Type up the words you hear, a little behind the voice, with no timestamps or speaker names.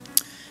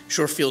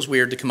Sure feels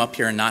weird to come up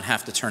here and not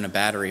have to turn a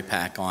battery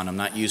pack on. I'm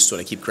not used to it.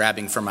 I keep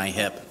grabbing for my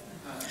hip.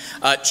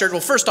 Church, well,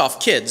 first off,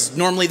 kids,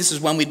 normally this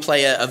is when we'd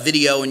play a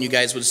video and you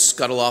guys would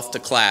scuttle off to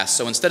class.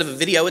 So instead of a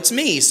video, it's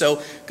me.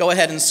 So go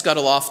ahead and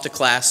scuttle off to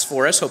class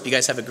for us. Hope you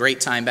guys have a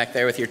great time back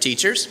there with your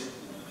teachers.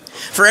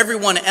 For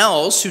everyone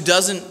else who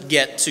doesn't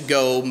get to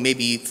go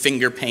maybe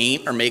finger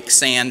paint or make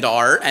sand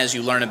art as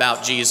you learn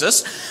about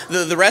Jesus,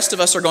 the rest of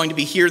us are going to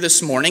be here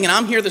this morning, and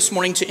I'm here this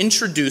morning to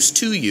introduce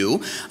to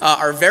you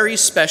our very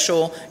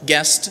special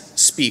guest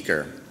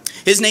speaker.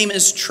 His name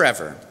is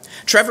Trevor.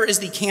 Trevor is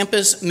the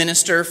campus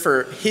minister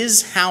for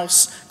His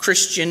House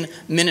Christian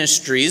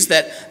Ministries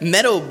that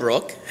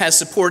Meadowbrook has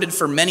supported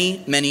for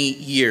many, many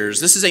years.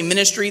 This is a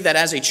ministry that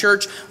as a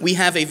church we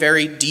have a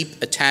very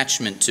deep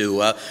attachment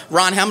to.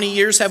 Ron, how many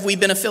years have we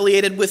been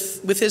affiliated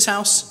with His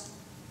House?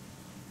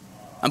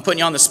 I'm putting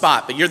you on the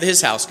spot, but you're the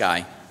His House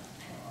guy.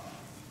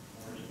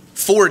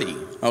 40,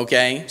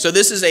 okay? So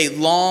this is a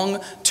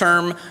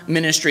long-term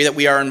ministry that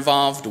we are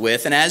involved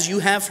with. And as you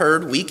have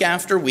heard week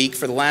after week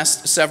for the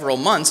last several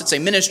months, it's a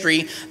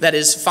ministry that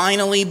is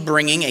finally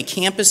bringing a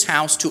campus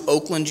house to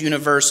Oakland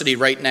University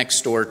right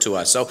next door to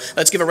us. So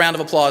let's give a round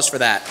of applause for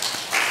that.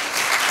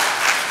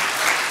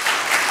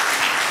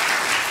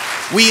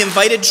 We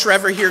invited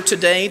Trevor here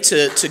today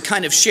to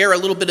kind of share a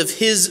little bit of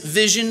his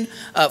vision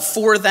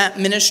for that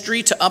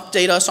ministry, to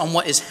update us on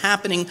what is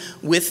happening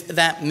with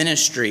that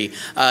ministry.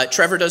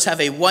 Trevor does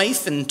have a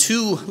wife and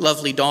 2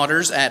 lovely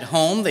daughters at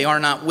home. They are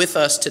not with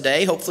us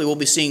today. Hopefully we'll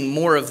be seeing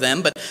more of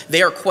them, but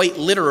they are quite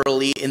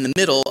literally in the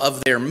middle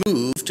of their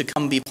move to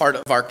come be part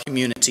of our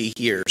community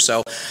here.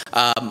 So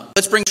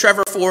let's bring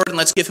Trevor forward and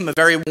let's give him a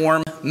very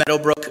warm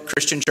Meadowbrook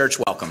Christian Church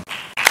welcome.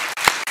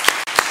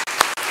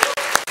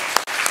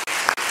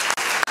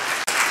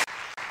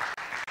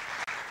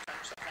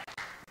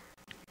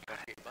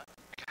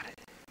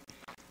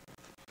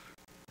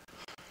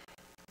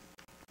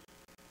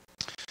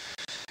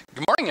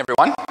 Good morning,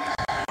 everyone.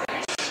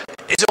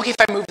 Is it okay if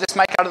I move this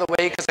mic out of the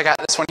way because I got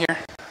this one here?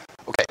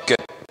 Okay,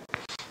 good.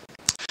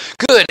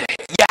 Good,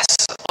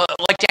 yes.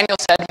 Like Daniel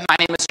said, my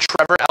name is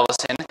Trevor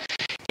Ellison,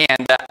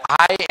 and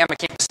I am a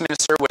campus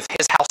minister with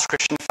His House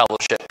Christian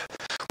Fellowship,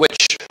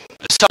 which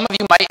some of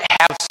you might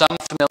have some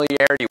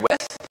familiarity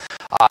with.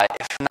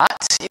 If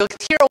not, you'll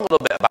hear a little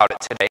bit about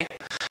it today.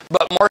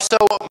 But more so,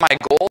 my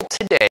goal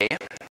today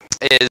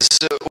is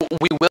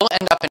we will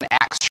end up in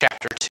Acts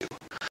chapter 2.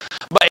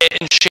 But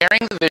in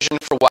sharing the vision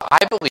for what I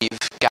believe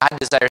God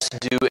desires to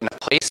do in a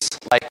place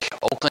like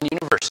Oakland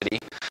University,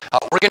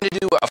 we're going to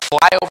do a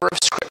flyover of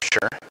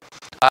Scripture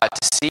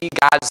to see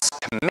God's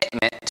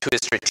commitment to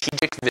His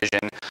strategic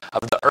vision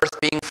of the earth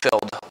being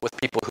filled with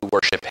people who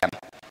worship Him.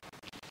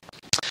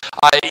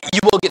 You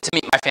will get to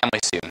meet my family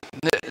soon.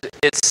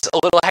 It's a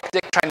little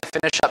hectic trying to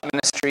finish up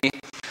ministry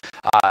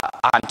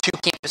on 2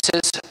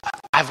 campuses.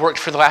 I've worked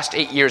for the last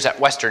 8 years at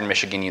Western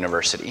Michigan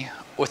University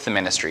with the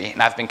ministry,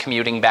 and I've been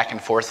commuting back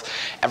and forth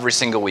every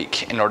single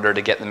week in order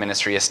to get the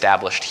ministry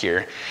established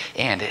here,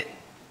 and it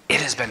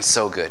has been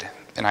so good,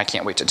 and I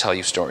can't wait to tell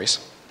you stories.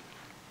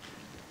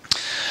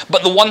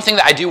 But the one thing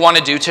that I do want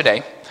to do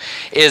today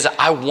is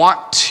I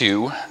want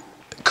to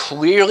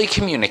clearly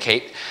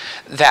communicate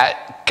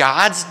that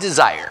God's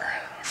desire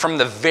from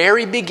the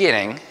very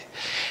beginning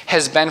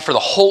has been for the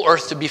whole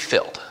earth to be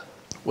filled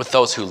with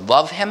those who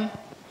love Him,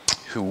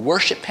 who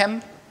worship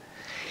Him,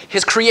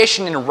 His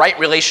creation in right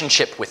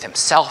relationship with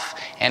Himself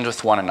and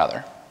with one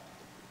another.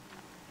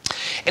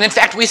 And in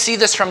fact, we see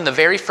this from the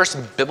very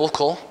first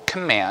biblical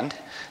command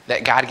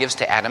that God gives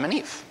to Adam and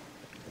Eve.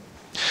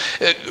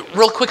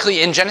 Real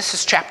quickly, in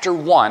Genesis chapter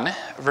 1,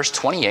 verse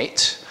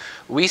 28,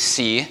 we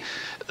see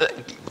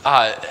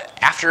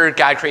after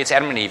God creates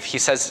Adam and Eve, He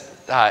says,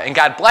 and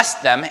God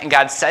blessed them, and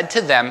God said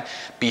to them,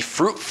 "Be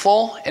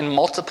fruitful and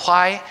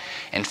multiply,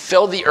 and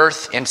fill the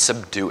earth and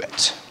subdue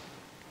it."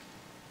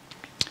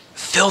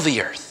 Fill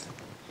the earth.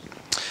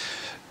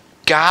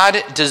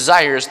 God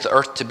desires the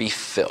earth to be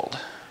filled.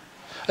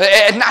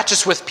 And not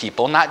just with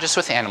people, not just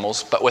with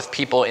animals, but with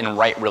people in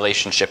right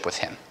relationship with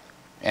Him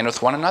and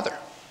with one another.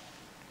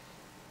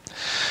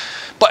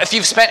 But if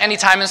you've spent any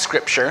time in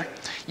Scripture,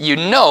 you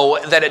know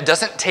that it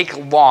doesn't take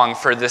long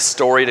for this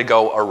story to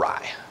go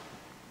awry.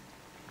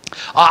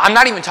 I'm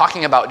not even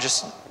talking about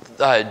just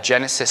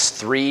Genesis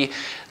 3,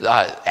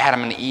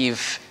 Adam and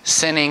Eve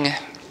sinning,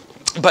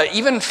 but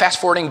even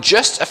fast forwarding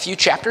just a few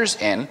chapters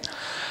in,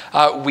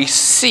 we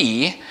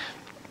see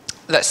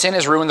that sin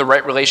has ruined the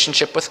right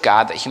relationship with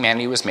God that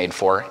humanity was made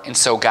for, and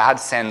so God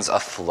sends a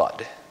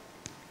flood.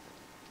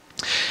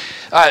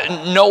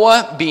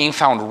 Noah, being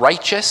found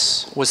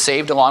righteous, was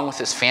saved along with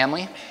his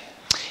family,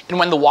 and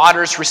when the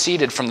waters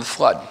receded from the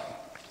flood,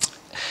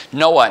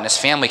 Noah and his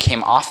family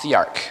came off the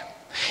ark.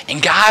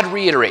 And God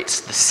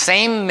reiterates the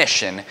same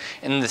mission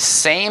and the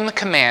same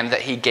command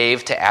that He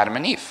gave to Adam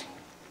and Eve.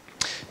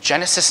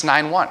 Genesis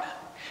 9:1.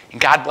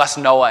 And God blessed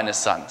Noah and his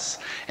sons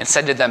and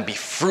said to them, "Be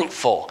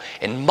fruitful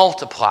and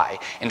multiply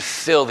and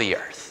fill the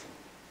earth."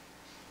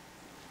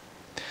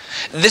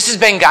 This has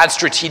been God's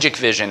strategic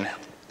vision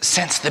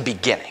since the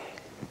beginning.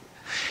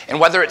 And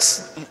whether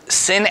it's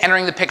sin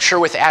entering the picture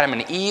with Adam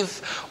and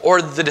Eve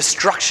or the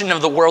destruction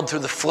of the world through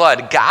the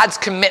flood, God's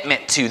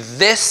commitment to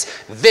this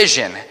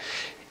vision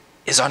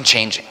is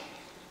unchanging.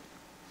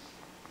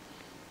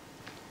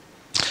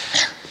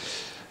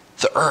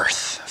 The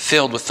earth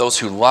filled with those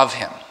who love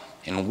him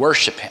and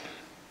worship him,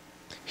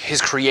 his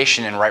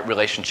creation in right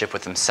relationship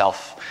with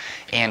himself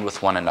and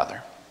with one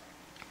another.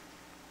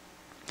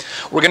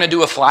 We're going to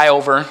do a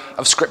flyover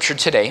of Scripture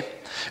today.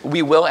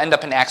 We will end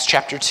up in Acts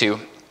chapter 2,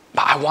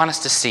 but I want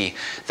us to see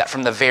that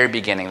from the very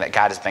beginning that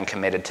God has been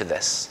committed to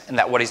this, and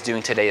that what he's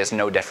doing today is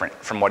no different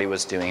from what he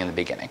was doing in the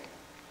beginning.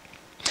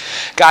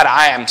 God,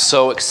 I am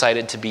so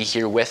excited to be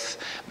here with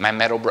my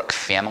Meadowbrook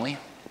family.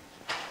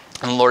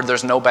 And Lord,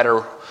 there's no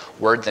better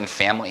word than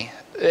family.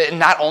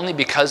 Not only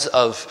because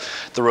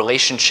of the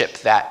relationship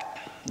that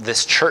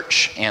this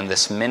church and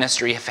this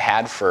ministry have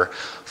had for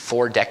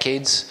 4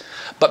 decades,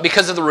 but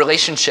because of the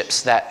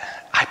relationships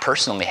that I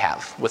personally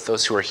have with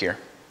those who are here.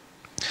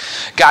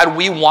 God,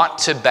 we want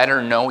to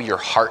better know your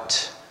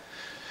heart.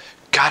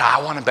 God,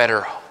 I want to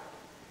better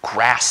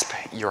grasp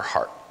your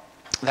heart,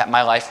 that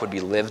my life would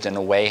be lived in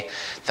a way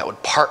that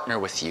would partner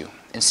with you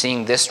in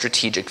seeing this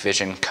strategic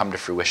vision come to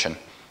fruition.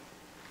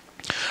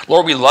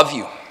 Lord, we love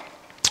you.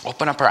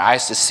 Open up our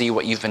eyes to see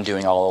what you've been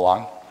doing all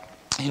along.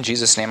 In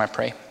Jesus' name I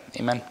pray.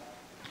 Amen.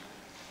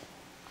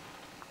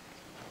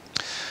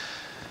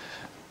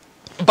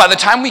 By the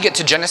time we get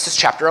to Genesis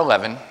chapter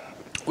 11,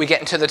 we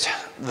get into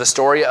the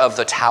story of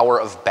the Tower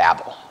of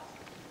Babel.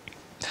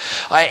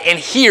 And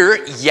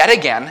here, yet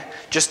again,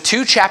 just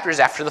 2 chapters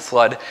after the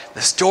flood,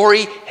 the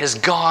story has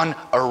gone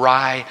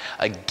awry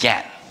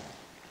again.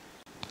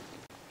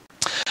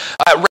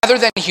 Rather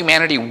than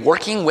humanity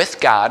working with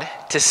God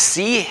to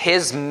see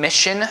his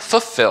mission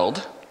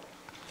fulfilled,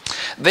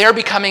 they are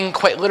becoming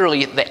quite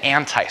literally the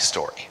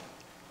anti-story.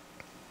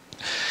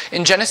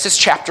 In Genesis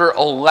chapter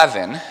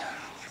 11,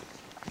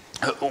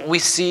 we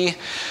see,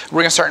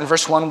 we're going to start in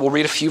verse 1. We'll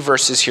read a few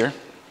verses here.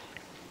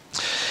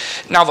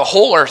 Now the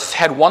whole earth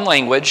had one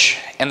language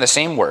and the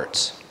same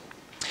words.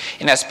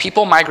 And as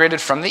people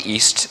migrated from the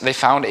east, they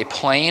found a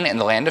plain in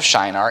the land of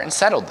Shinar and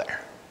settled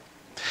there.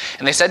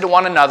 And they said to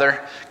one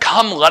another,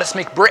 "Come, let us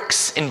make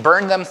bricks and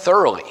burn them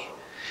thoroughly."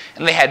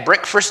 And they had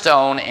brick for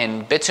stone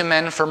and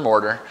bitumen for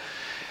mortar.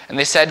 And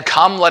they said,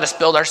 "Come, let us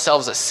build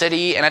ourselves a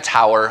city and a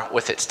tower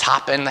with its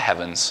top in the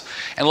heavens.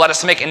 And let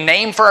us make a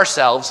name for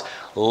ourselves,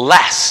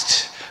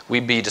 lest we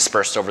be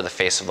dispersed over the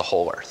face of the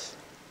whole earth."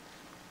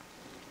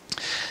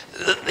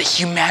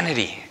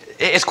 Humanity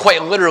is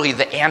quite literally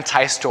the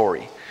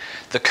anti-story.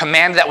 The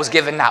command that was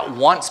given not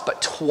once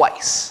but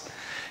twice.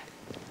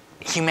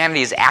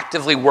 Humanity is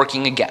actively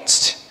working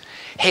against.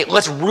 Hey,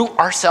 let's root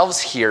ourselves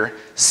here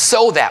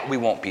so that we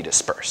won't be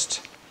dispersed.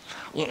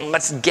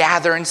 Let's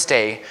gather and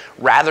stay,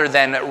 rather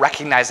than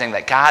recognizing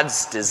that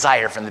God's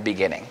desire from the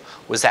beginning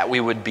was that we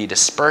would be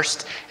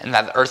dispersed and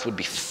that the earth would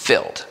be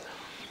filled.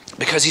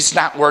 Because he's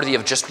not worthy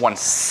of just one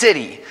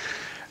city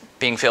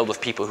being filled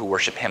with people who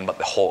worship him, but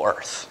the whole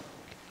earth.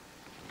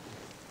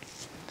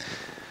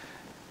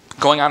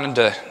 Going on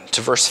into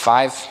verse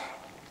 5.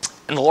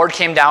 And the Lord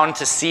came down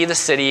to see the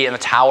city and the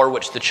tower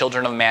which the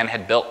children of man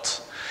had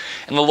built.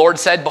 And the Lord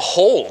said,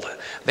 "Behold,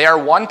 they are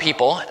one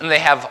people, and they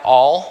have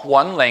all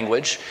one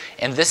language,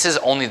 and this is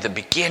only the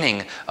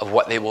beginning of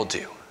what they will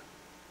do."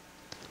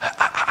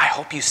 I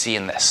hope you see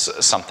in this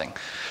something.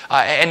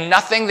 And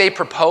nothing they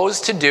propose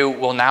to do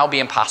will now be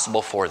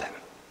impossible for them.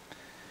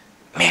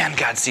 Man,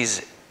 God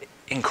sees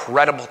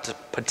incredible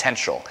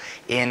potential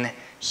in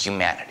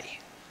humanity.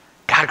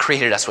 God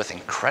created us with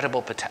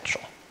incredible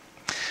potential.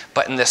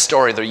 But in this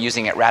story, they're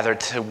using it rather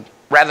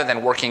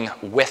than working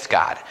with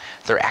God,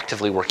 they're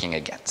actively working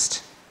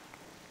against.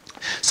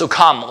 So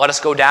come, let us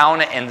go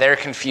down and there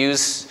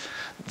confuse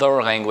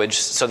their language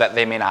so that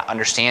they may not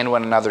understand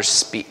one another's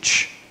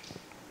speech.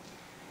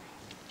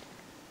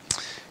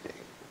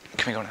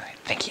 Can we go to that?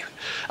 Thank you.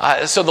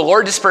 So the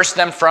Lord dispersed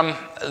them from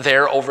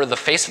there over the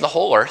face of the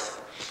whole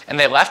earth, and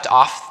they left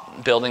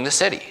off building the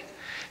city.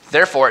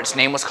 Therefore, its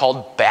name was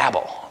called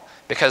Babel,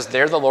 because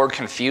there the Lord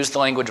confused the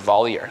language of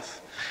all the earth.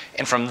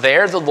 And from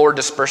there the Lord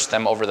dispersed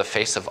them over the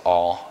face of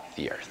all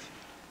the earth.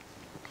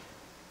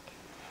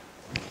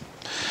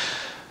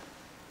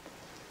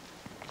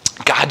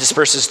 God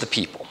disperses the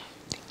people.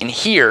 And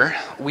here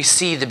we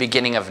see the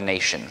beginning of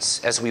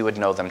nations as we would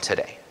know them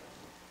today.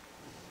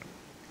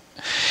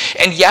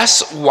 And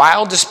yes,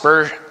 while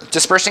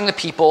dispersing the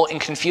people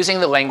and confusing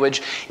the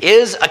language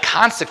is a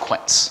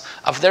consequence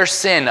of their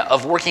sin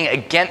of working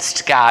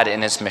against God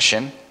and his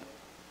mission,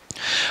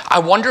 I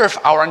wonder if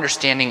our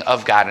understanding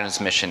of God and his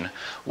mission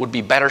would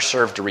be better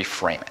served to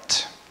reframe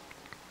it.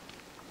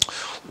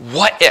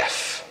 What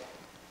if,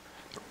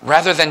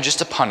 rather than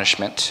just a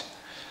punishment,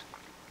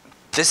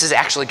 this is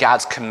actually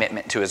God's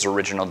commitment to his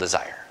original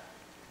desire?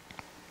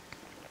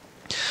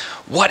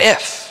 What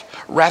if,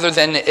 rather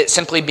than it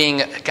simply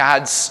being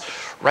God's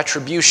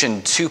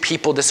retribution to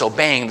people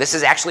disobeying, this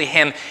is actually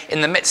him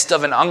in the midst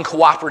of an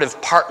uncooperative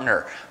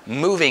partner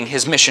moving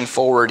his mission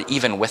forward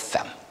even with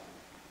them?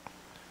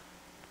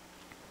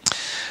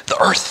 The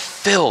earth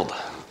filled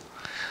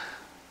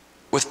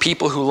with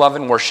people who love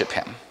and worship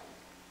him,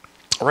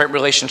 a right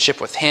relationship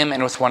with him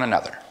and with one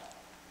another.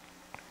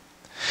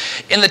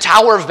 In the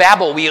Tower of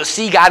Babel, we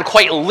see God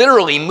quite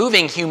literally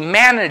moving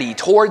humanity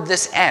toward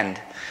this end,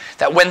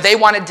 that when they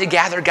wanted to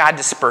gather, God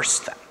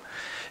dispersed them.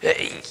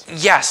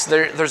 Yes,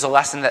 there's a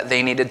lesson that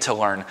they needed to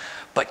learn,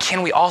 but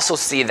can we also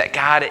see that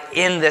God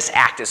in this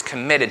act is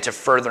committed to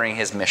furthering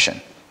his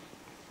mission?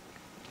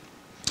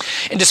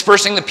 In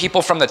dispersing the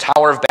people from the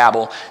Tower of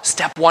Babel,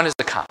 step one is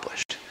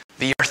accomplished.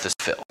 The earth is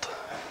filled.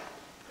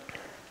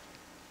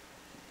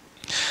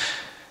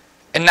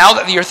 And now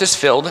that the earth is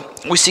filled,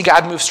 we see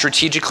God move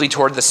strategically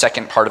toward the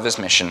second part of his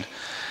mission,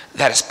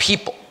 that his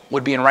people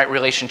would be in right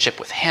relationship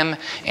with him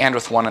and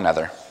with one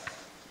another,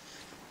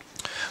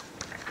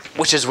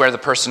 which is where the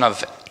person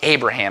of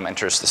Abraham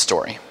enters the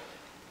story.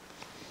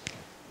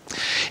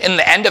 In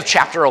the end of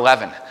chapter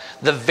 11,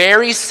 the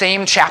very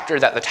same chapter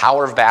that the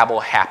Tower of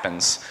Babel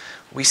happens,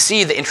 we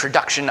see the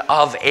introduction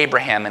of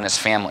Abraham and his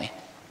family.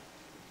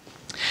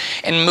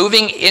 And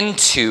moving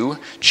into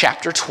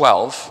chapter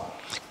 12,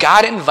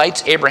 God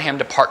invites Abraham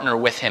to partner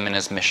with him in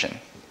his mission.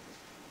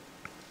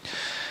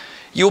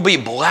 You'll be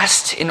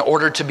blessed in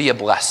order to be a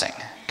blessing,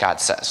 God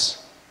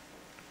says.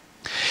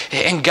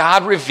 And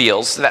God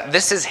reveals that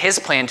this is his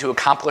plan to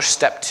accomplish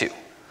step 2.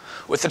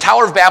 With the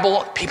Tower of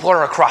Babel, people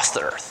are across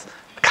the earth.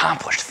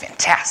 Accomplished,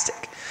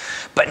 fantastic.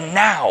 But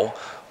now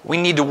we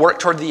need to work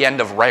toward the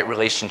end of right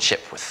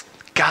relationship with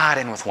God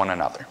and with one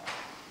another.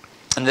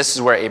 And this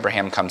is where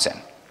Abraham comes in.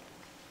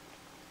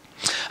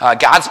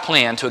 God's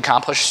plan to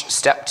accomplish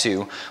step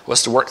 2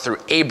 was to work through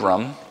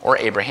Abram, or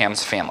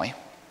Abraham's family.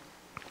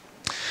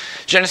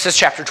 Genesis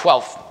chapter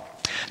 12.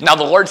 Now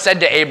the Lord said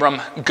to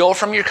Abram, "Go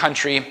from your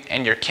country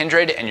and your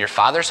kindred and your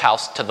father's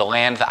house to the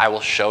land that I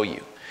will show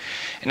you.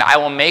 And I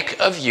will make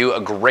of you a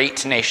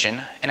great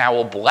nation, and I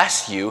will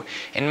bless you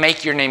and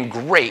make your name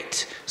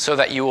great so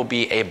that you will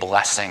be a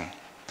blessing.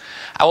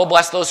 I will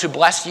bless those who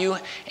bless you,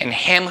 and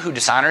him who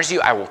dishonors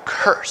you I will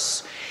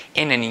curse.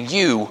 And in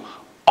you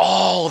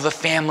all the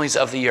families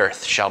of the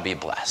earth shall be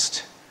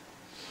blessed."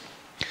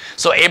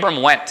 So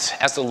Abram went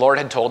as the Lord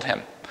had told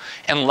him,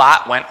 and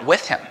Lot went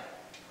with him.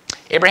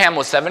 Abraham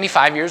was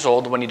 75 years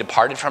old when he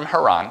departed from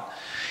Haran,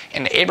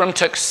 and Abram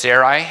took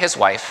Sarai his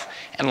wife,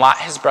 and Lot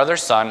his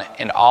brother's son,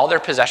 and all their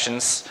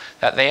possessions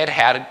that they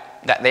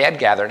had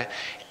gathered,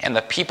 and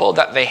the people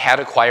that they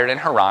had acquired in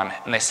Haran,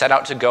 and they set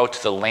out to go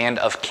to the land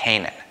of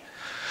Canaan.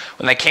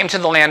 When they came to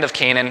the land of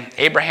Canaan,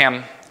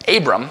 Abram,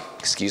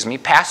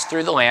 passed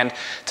through the land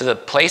to the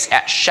place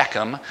at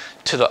Shechem,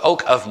 to the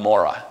oak of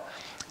Morah.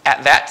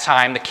 At that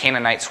time, the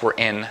Canaanites were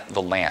in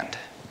the land.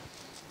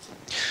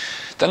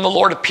 Then the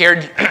Lord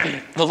appeared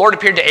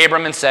to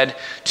Abram and said,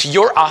 "To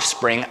your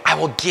offspring I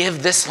will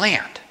give this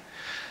land."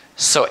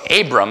 So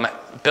Abram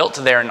built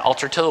there an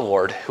altar to the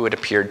Lord who had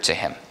appeared to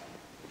him.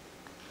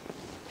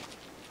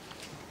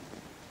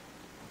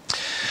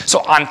 So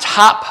on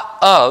top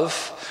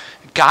of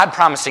God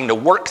promising to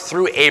work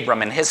through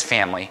Abram and his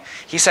family,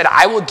 he said,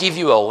 "I will give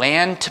you a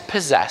land to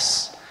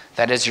possess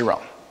that is your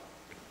own."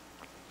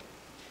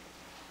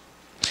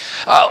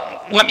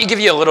 Let me give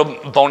you a little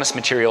bonus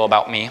material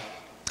about me.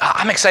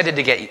 I'm excited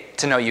to get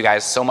to know you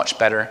guys so much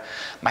better.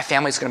 My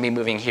family's going to be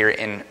moving here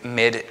in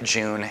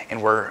mid-June,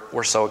 and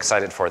we're so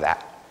excited for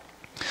that.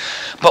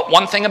 But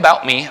one thing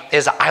about me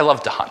is I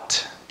love to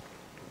hunt.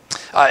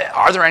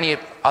 Are there any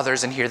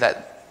others in here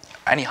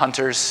any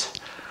hunters?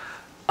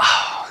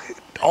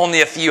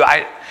 Only a few.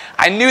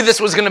 I knew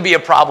this was going to be a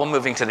problem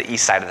moving to the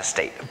east side of the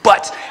state.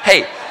 But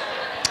hey,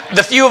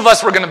 the few of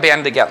us were going to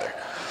band together.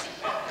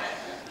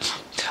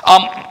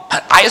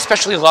 I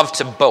especially love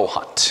to bow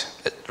hunt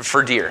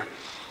for deer.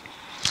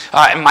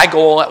 And my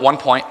goal at one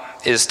point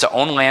is to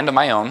own land of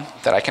my own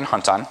that I can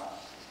hunt on.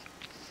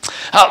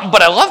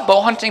 But I love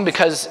bow hunting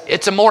because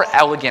it's a more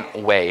elegant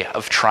way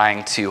of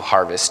trying to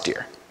harvest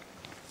deer.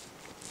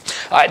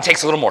 It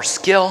takes a little more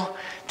skill,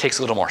 takes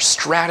a little more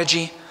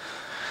strategy.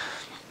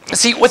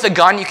 See, with a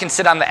gun, you can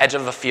sit on the edge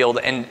of a field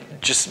and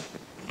just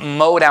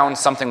mow down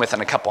something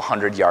within a couple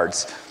hundred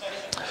yards.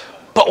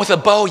 But with a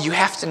bow, you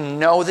have to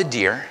know the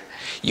deer,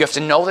 you have to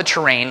know the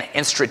terrain,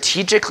 and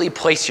strategically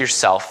place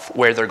yourself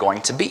where they're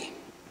going to be.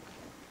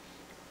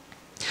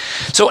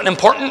 So an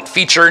important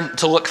feature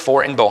to look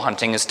for in bow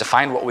hunting is to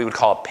find what we would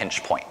call a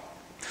pinch point.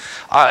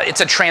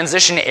 It's a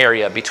transition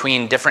area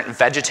between different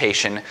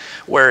vegetation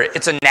where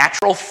it's a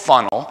natural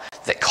funnel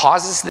that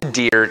causes the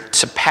deer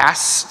to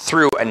pass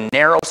through a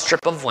narrow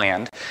strip of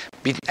land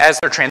as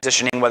they're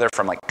transitioning, whether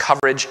from like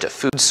coverage to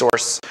food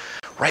source,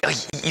 right? Like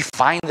you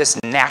find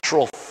this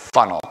natural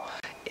funnel,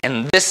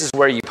 and this is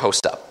where you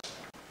post up.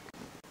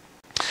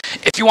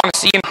 If you want to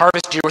see and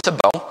harvest deer with a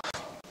bow,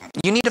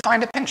 you need to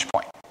find a pinch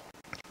point.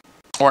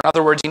 Or in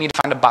other words, you need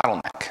to find a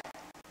bottleneck.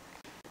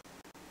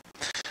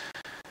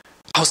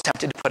 I was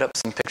tempted to put up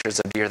some pictures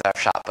of deer that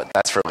I've shot, but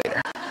that's for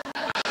later.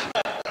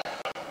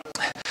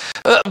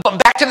 But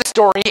back to the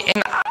story,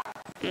 and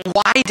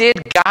why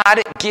did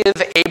God give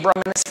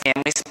Abram and his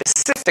family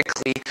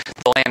specifically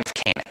the land of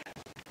Canaan?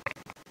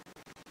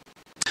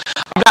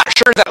 I'm not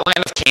sure that the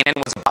land of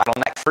Canaan was a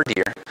bottleneck for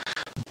deer,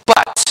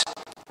 but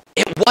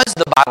it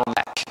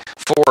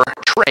for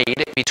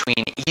trade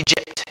between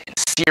Egypt and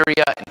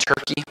Syria and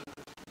Turkey.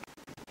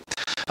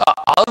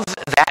 Of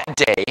that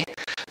day,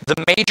 the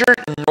major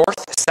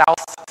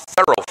north-south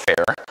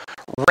thoroughfare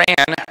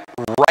ran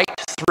right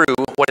through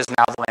what is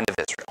now the land of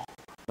Israel,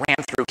 ran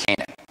through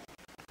Canaan.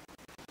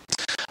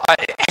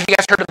 Have you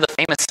guys heard of the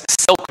famous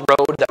Silk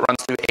Road that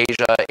runs through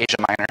Asia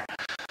Minor?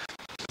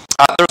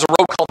 There's a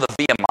road called the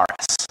Via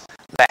Maris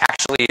that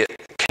actually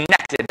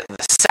connected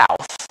the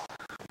south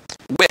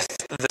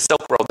with the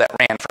Silk Road that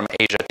ran from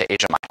Asia to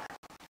Asia Minor.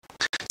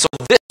 So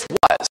this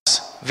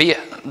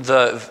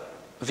was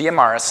Via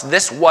Maris.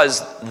 This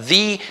was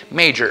the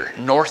major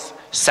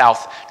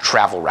north-south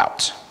travel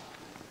route.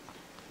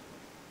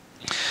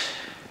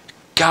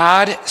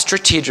 God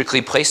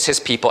strategically placed his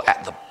people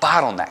at the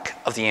bottleneck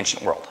of the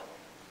ancient world,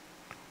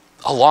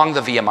 along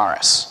the Via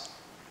Maris.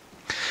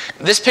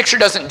 This picture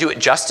doesn't do it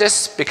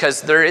justice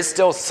because there is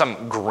still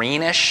some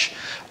greenish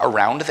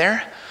around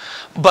there.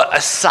 But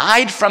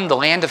aside from the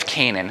land of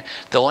Canaan,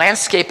 the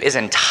landscape is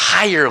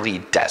entirely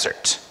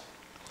desert.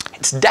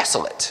 It's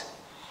desolate.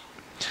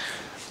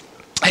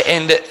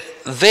 And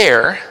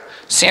there,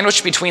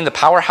 sandwiched between the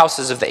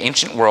powerhouses of the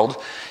ancient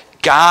world,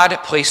 God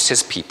placed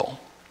his people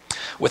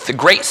with the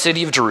great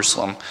city of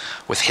Jerusalem,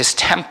 with his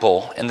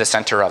temple in the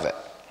center of it.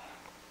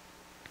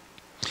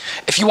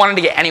 If you wanted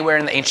to get anywhere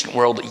in the ancient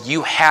world,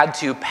 you had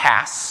to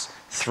pass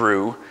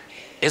through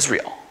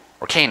Israel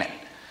or Canaan.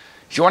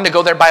 If you wanted to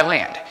go there by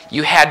land,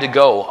 you had to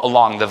go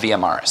along the Via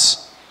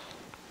Maris.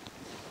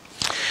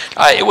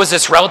 It was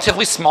this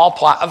relatively small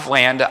plot of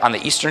land on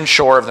the eastern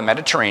shore of the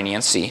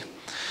Mediterranean Sea,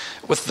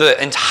 with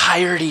the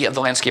entirety of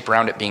the landscape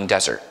around it being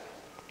desert,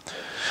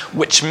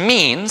 which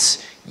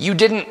means you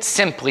didn't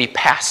simply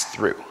pass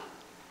through.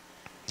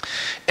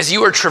 As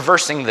you are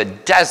traversing the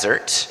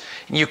desert,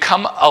 you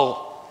come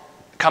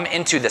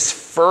into this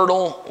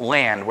fertile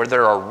land where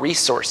there are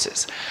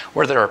resources,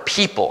 where there are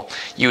people.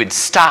 You would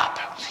stop,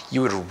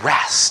 you would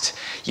rest,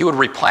 you would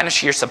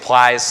replenish your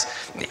supplies,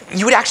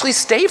 you would actually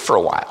stay for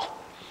a while.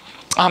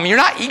 You're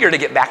not eager to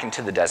get back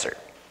into the desert.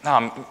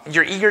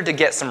 You're eager to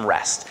get some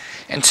rest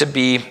and to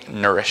be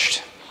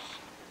nourished.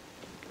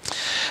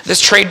 This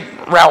trade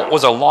route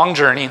was a long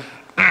journey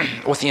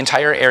with the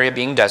entire area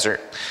being desert,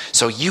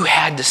 so you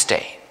had to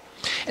stay.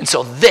 And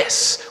so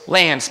this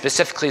land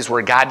specifically is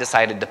where God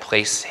decided to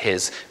place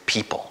his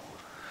people,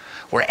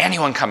 where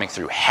anyone coming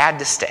through had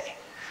to stay.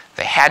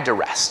 They had to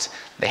rest.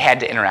 They had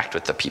to interact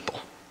with the people.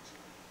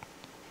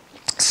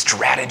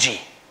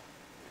 Strategy.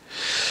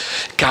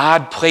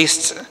 God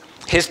placed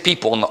his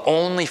people in the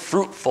only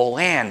fruitful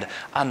land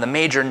on the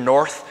major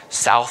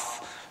north-south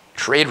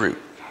trade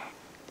route.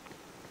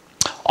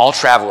 All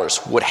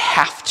travelers would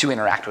have to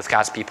interact with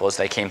God's people as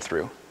they came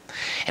through.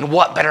 And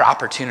what better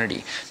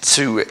opportunity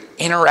to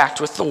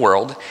interact with the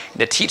world and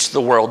to teach the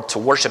world to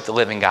worship the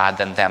living God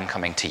than them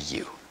coming to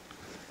you.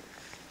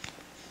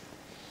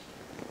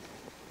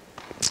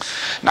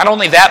 Not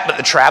only that, but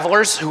the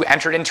travelers who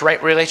entered into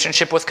right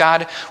relationship with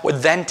God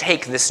would then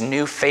take this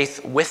new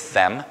faith with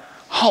them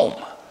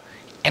home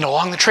and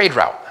along the trade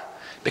route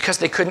because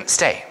they couldn't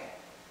stay.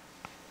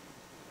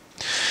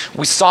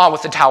 We saw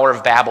with the Tower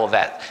of Babel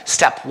that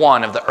step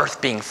one of the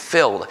earth being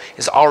filled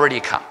is already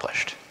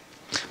accomplished.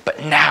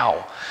 But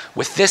now,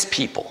 with this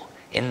people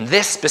in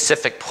this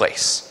specific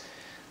place,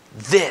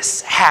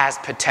 this has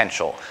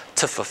potential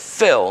to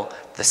fulfill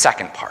the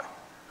second part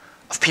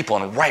of people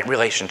in right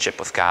relationship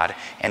with God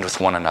and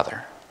with one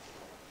another.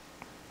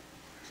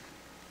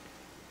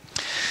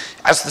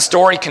 As the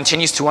story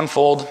continues to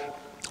unfold,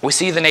 we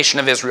see the nation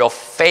of Israel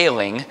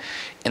failing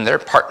in their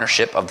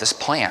partnership of this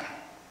plan.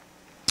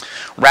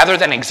 Rather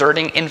than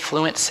exerting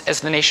influence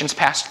as the nations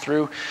passed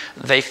through,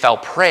 they fell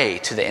prey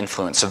to the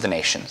influence of the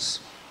nations.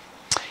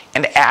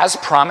 And as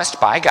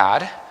promised by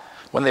God,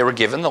 when they were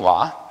given the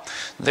law,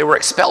 they were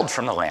expelled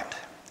from the land,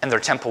 and their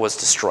temple was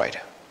destroyed.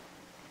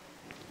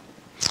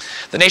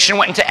 The nation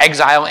went into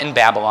exile in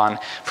Babylon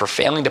for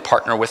failing to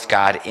partner with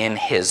God in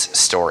his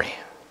story.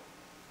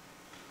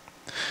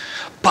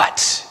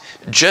 But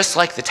just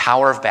like the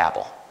Tower of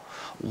Babel,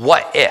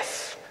 what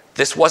if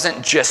this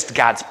wasn't just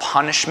God's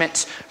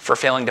punishment for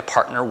failing to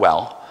partner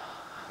well,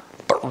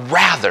 but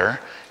rather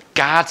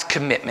God's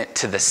commitment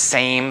to the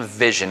same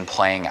vision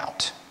playing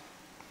out?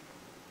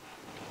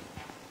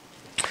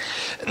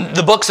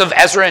 The books of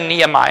Ezra and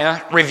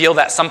Nehemiah reveal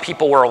that some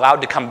people were allowed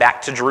to come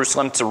back to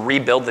Jerusalem to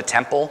rebuild the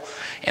temple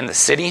and the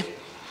city,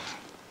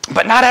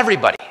 but not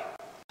everybody.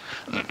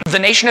 The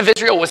nation of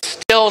Israel was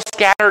still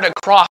scattered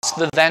across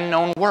the then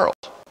known world.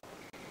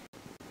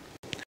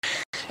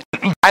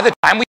 By the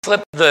time we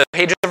flip the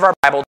pages of our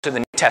Bible to the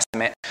New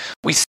Testament,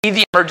 we see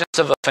the emergence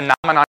of a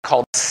phenomenon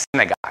called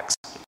synagogues,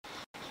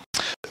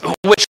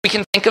 which we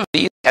can think of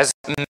these as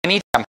mini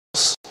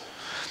temples.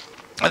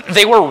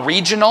 They were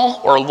regional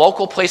or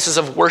local places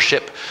of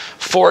worship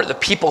for the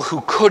people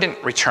who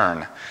couldn't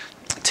return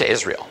to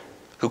Israel,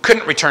 who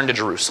couldn't return to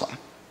Jerusalem.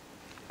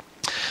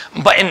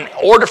 But in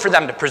order for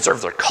them to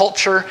preserve their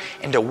culture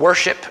and to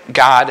worship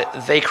God,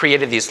 they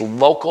created these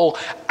local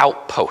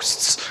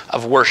outposts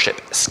of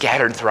worship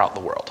scattered throughout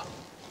the world.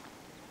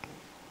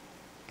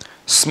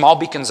 Small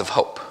beacons of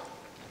hope,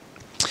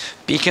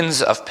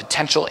 beacons of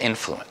potential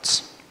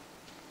influence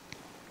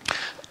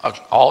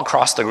all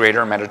across the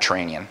greater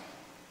Mediterranean.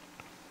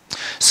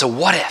 So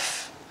what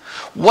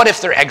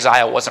if their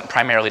exile wasn't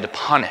primarily to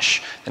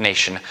punish the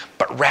nation,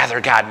 but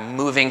rather God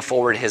moving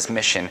forward his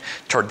mission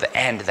toward the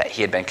end that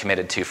he had been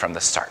committed to from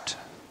the start?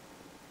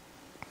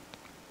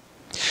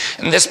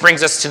 And this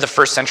brings us to the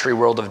first century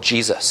world of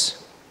Jesus.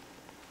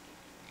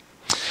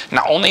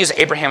 Not only is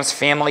Abraham's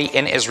family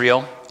in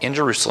Israel, in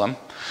Jerusalem,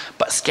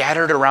 but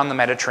scattered around the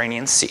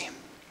Mediterranean Sea.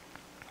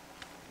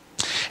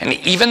 And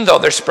even though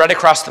they're spread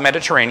across the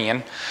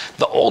Mediterranean,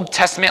 the Old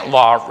Testament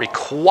law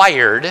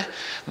required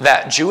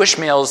that Jewish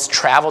males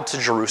travel to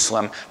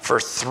Jerusalem for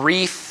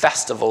 3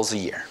 festivals a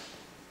year.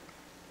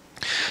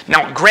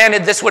 Now,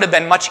 granted, this would have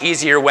been much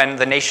easier when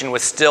the nation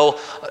was still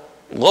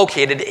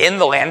located in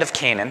the land of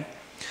Canaan,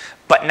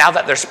 but now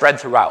that they're spread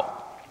throughout,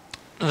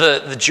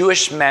 the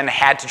Jewish men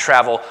had to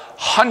travel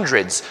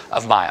hundreds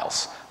of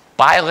miles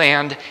by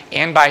land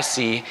and by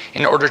sea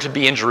in order to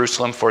be in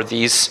Jerusalem for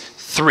these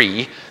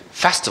 3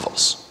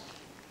 festivals.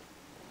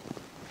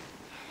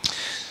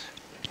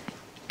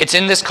 It's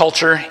in this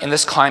culture, in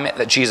this climate,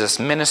 that Jesus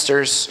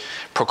ministers,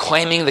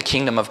 proclaiming the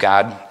kingdom of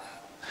God.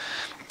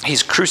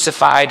 He's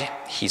crucified,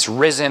 he's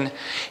risen,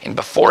 and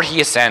before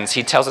he ascends,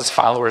 he tells his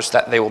followers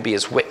that they will be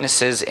his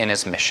witnesses in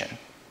his mission.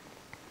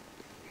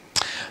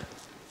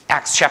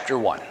 Acts chapter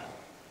 1.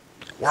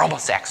 We're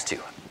almost Acts 2.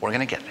 We're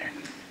going to get there.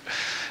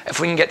 If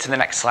we can get to the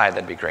next slide,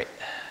 that'd be great.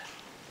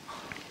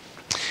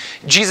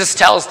 Jesus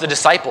tells the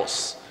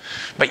disciples,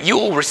 "But you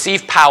will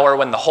receive power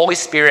when the Holy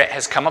Spirit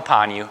has come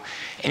upon you,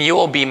 and you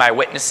will be my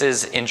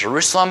witnesses in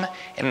Jerusalem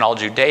and in all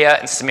Judea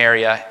and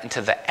Samaria and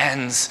to the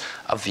ends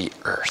of the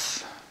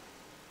earth."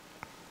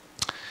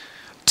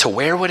 To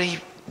where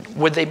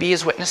would they be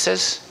his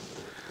witnesses?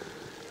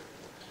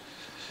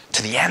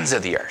 To the ends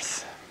of the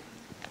earth.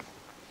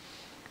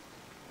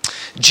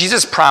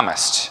 Jesus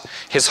promised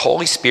his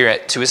Holy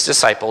Spirit to his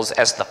disciples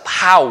as the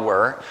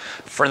power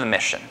for the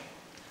mission.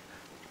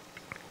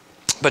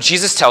 But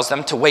Jesus tells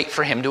them to wait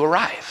for him to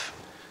arrive.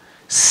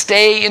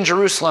 Stay in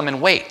Jerusalem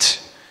and wait.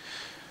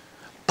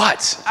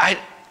 But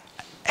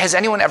has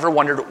anyone ever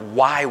wondered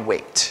why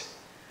wait?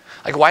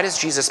 Like, why does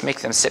Jesus make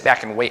them sit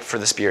back and wait for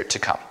the Spirit to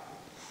come?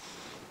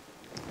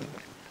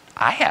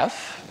 I have.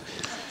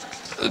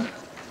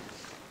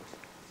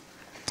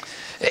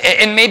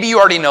 And maybe you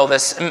already know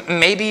this.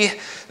 Maybe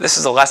this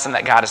is a lesson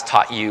that God has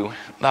taught you,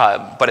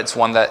 but it's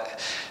one that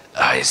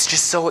is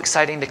just so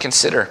exciting to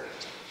consider.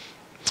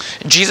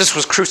 Jesus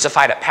was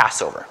crucified at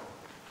Passover.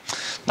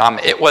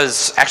 It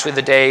was actually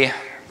the day,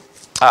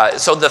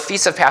 so the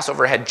Feast of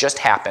Passover had just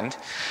happened,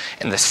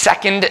 and the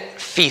second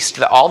feast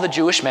that all the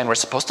Jewish men were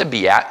supposed to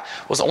be at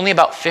was only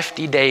about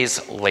 50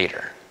 days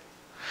later.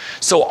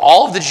 So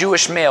all of the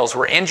Jewish males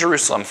were in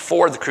Jerusalem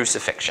for the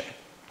crucifixion.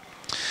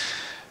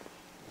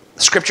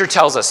 Scripture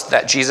tells us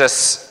that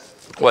Jesus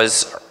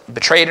was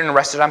betrayed and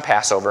arrested on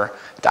Passover,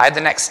 died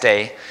the next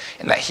day,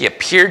 and that he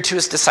appeared to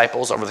his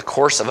disciples over the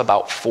course of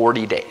about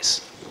 40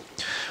 days.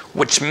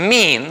 Which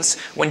means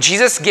when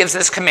Jesus gives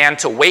this command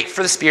to wait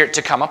for the Spirit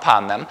to come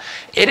upon them,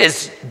 it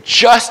is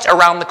just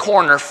around the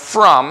corner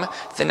from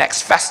the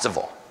next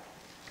festival.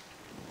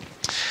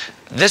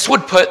 This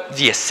would put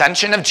the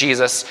ascension of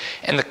Jesus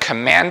and the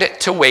command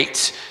to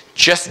wait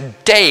just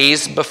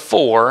days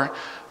before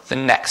the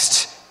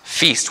next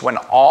feast when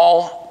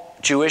all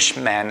Jewish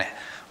men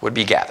would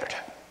be gathered.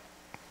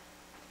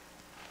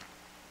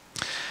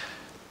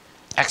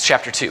 Acts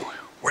chapter 2.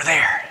 We're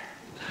there.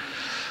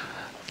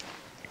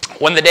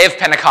 When the day of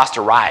Pentecost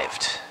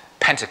arrived,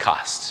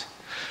 Pentecost.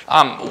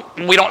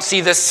 We don't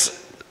see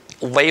this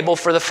label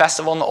for the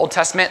festival in the Old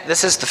Testament.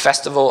 This is the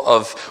festival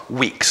of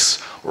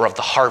weeks, or of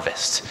the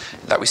harvest,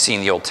 that we see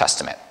in the Old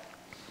Testament.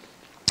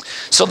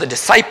 So the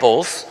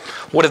disciples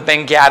would have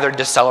been gathered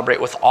to celebrate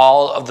with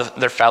all of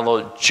their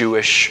fellow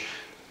Jewish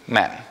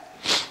men.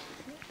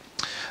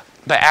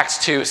 But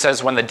Acts 2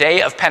 says, when the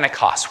day of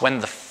Pentecost, when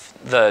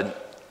the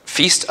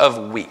Feast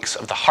of Weeks,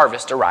 of the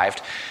harvest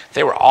arrived,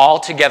 they were all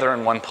together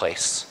in one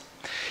place.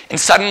 And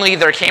suddenly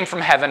there came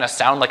from heaven a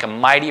sound like a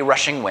mighty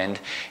rushing wind,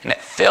 and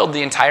it filled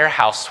the entire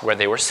house where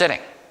they were sitting.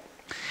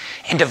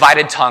 And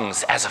divided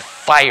tongues as of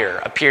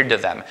fire appeared to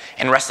them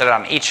and rested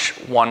on each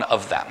one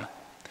of them.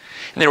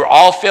 And they were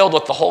all filled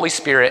with the Holy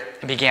Spirit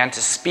and began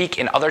to speak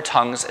in other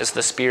tongues as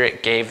the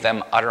Spirit gave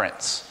them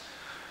utterance.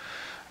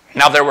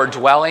 Now there were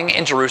dwelling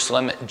in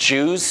Jerusalem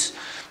Jews,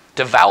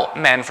 devout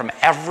men from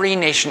every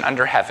nation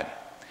under heaven.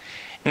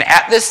 And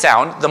at this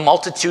sound, the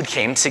multitude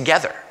came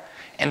together,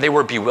 and they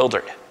were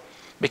bewildered,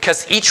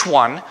 because each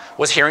one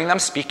was hearing them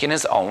speak in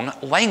his own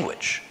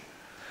language.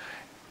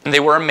 And they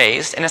were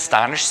amazed and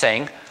astonished,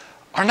 saying,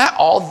 "Are not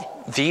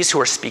all these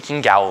who are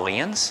speaking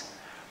Galileans?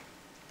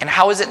 And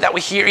how is it that we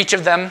hear each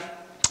of them,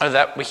 or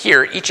that we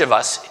hear each of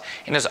us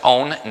in his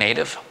own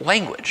native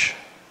language?"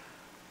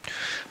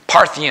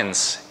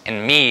 Parthians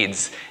and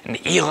Medes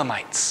and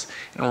Elamites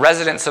and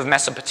residents of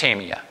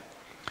Mesopotamia,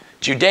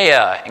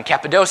 Judea and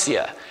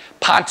Cappadocia,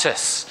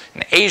 Pontus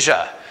and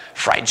Asia,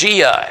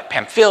 Phrygia,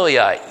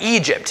 Pamphylia,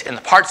 Egypt, and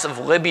the parts of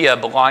Libya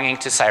belonging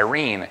to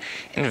Cyrene,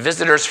 and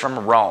visitors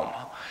from Rome,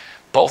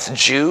 both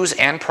Jews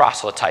and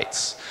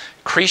proselytes,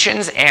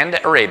 Cretians and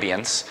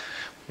Arabians.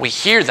 We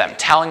hear them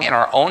telling in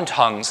our own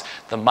tongues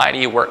the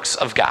mighty works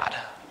of God.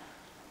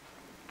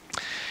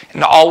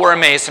 And all were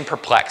amazed and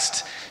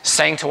perplexed,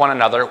 saying to one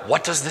another,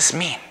 "What does this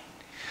mean?"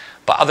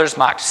 But others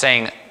mocked,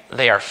 saying,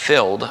 "They are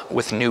filled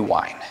with new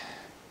wine."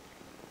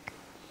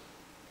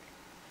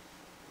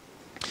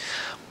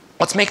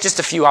 Let's make just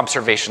a few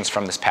observations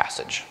from this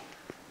passage.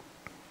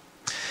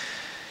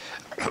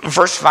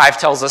 Verse 5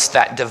 tells us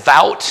that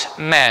devout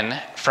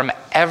men from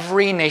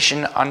every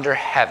nation under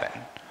heaven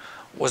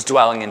was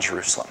dwelling in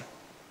Jerusalem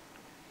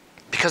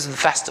because of the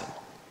festival.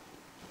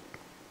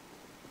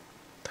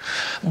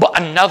 But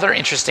another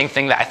interesting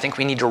thing that I think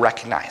we need to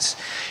recognize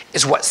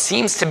is what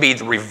seems to be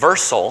the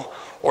reversal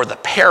or the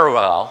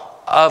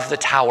parallel of the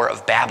Tower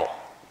of Babel.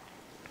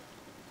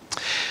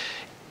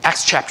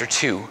 Acts chapter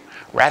 2,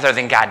 rather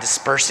than God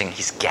dispersing,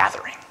 he's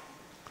gathering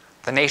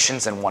the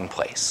nations in one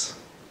place.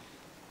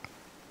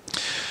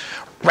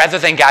 Rather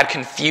than God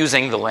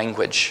confusing the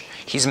language,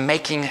 he's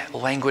making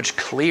language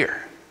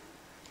clear.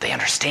 They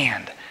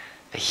understand,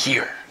 they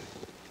hear.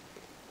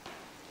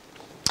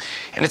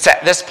 And it's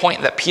at this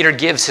point that Peter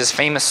gives his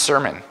famous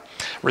sermon,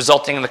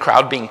 resulting in the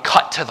crowd being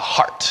cut to the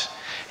heart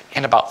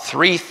and about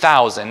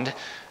 3,000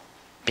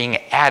 being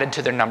added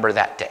to their number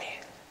that day.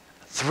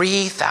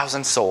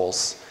 3,000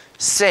 souls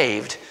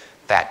saved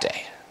that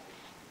day.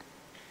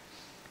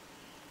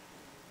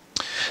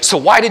 So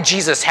why did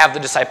Jesus have the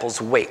disciples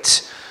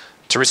wait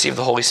to receive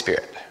the Holy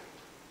Spirit?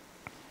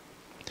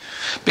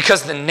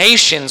 Because the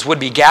nations would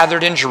be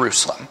gathered in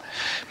Jerusalem,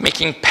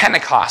 making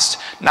Pentecost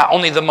not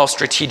only the most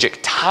strategic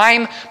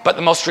time, but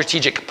the most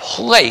strategic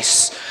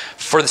place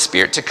for the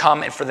Spirit to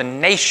come and for the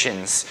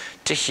nations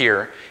to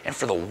hear and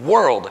for the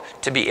world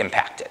to be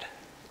impacted.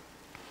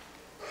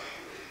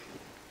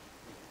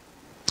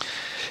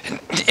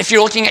 If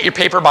you're looking at your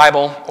paper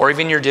Bible or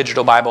even your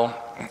digital Bible,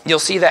 you'll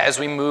see that as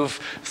we move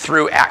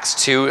through Acts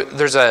 2,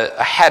 there's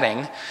a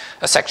heading,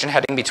 a section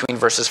heading between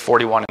verses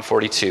 41 and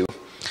 42.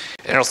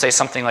 And it'll say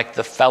something like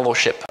the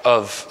fellowship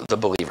of the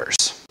believers.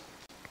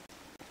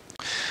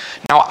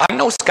 Now, I'm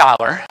no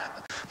scholar,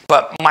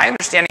 but my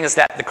understanding is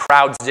that the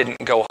crowds didn't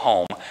go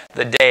home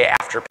the day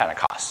after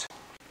Pentecost.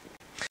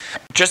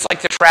 Just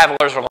like the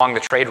travelers along the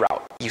trade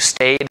route, you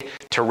stayed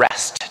to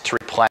rest, to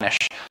replenish,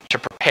 to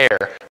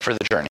prepare for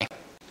the journey.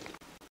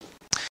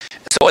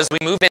 So as we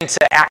move into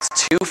Acts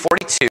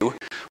 2:42,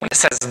 when it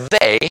says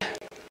they,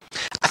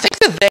 I think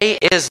the they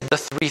is the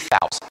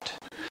 3,000,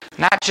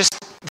 not just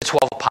the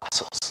 12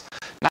 apostles,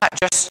 not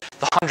just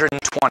the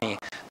 120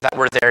 that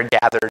were there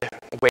gathered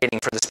waiting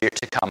for the Spirit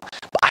to come,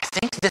 but I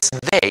think this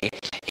they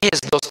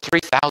is those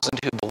 3,000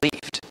 who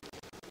believed.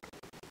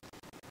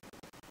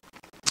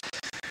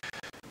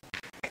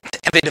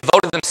 And they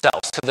devoted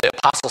themselves to the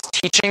apostles'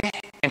 teaching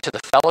and to the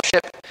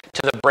fellowship,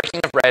 to the breaking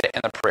of bread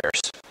and the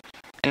prayers.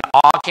 And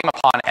awe came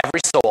upon every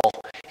soul,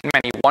 and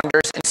many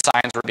wonders and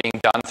signs were being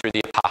done through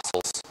the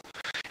apostles.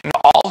 And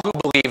all who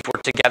believed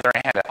were together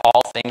and had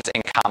all things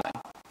in common.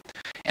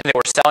 And they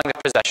were selling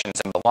their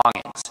possessions and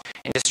belongings,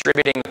 and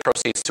distributing the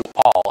proceeds to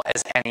all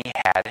as any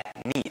had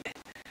need.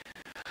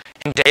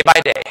 And day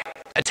by day,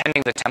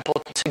 attending the temple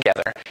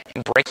together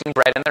and breaking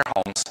bread in their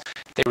homes,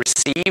 they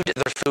received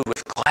their food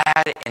with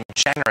glad and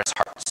generous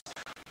hearts,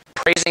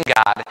 praising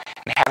God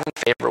and having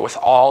favor with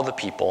all the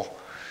people.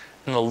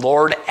 And the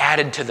Lord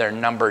added to their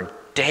number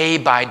day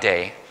by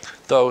day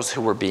those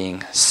who were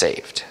being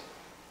saved.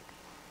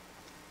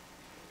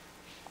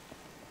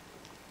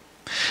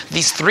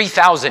 These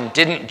 3,000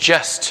 didn't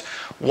just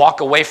walk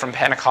away from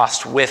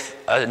Pentecost with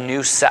a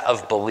new set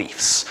of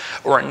beliefs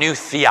or a new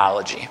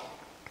theology.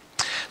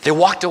 They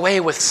walked away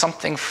with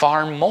something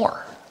far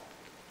more.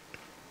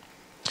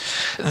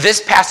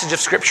 This passage of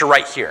Scripture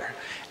right here,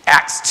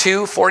 Acts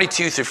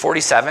 2:42 through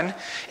 47,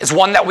 is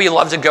one that we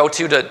love to go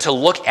to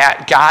look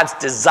at God's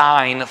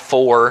design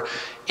for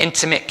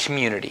intimate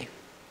community.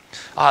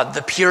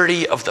 The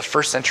purity of the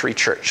first century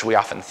church we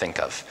often think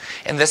of.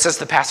 And this is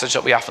the passage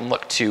that we often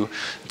look to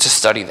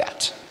study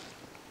that.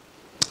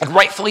 And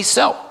rightfully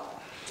so.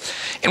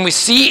 And we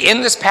see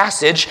in this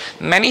passage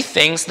many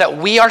things that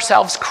we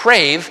ourselves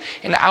crave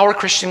in our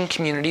Christian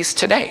communities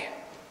today.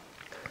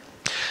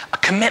 A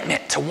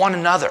commitment to one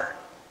another.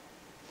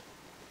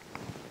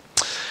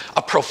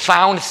 A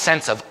profound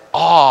sense of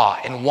awe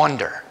and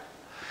wonder.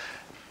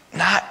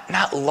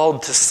 Not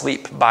lulled to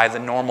sleep by the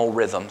normal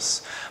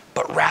rhythms,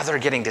 but rather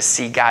getting to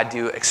see God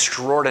do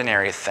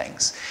extraordinary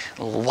things.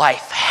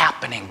 Life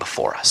happening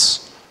before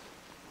us.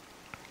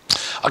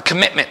 A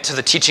commitment to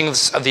the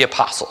teachings of the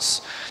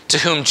apostles, to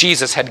whom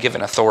Jesus had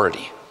given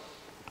authority.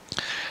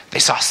 They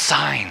saw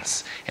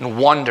signs and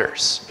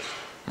wonders,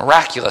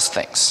 miraculous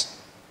things.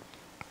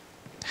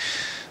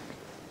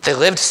 They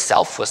lived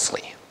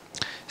selflessly,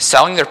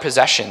 selling their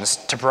possessions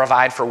to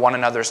provide for one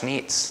another's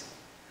needs.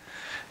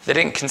 They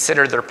didn't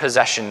consider their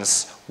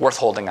possessions worth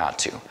holding on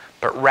to,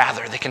 but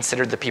rather they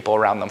considered the people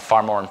around them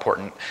far more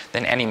important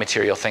than any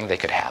material thing they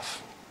could have.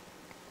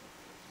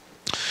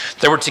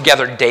 They were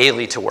together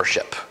daily to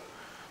worship.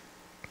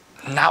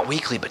 Not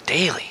weekly, but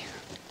daily.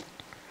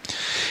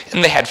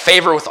 And they had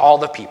favor with all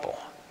the people,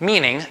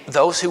 meaning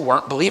those who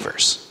weren't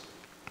believers.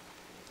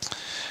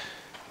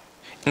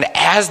 And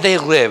as they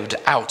lived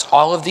out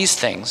all of these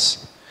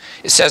things,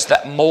 it says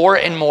that more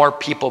and more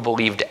people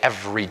believed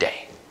every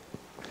day.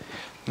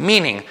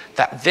 Meaning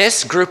that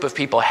this group of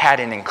people had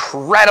an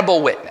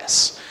incredible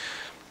witness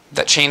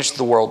that changed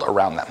the world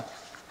around them.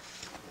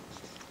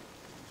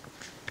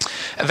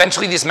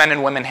 Eventually, these men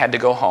and women had to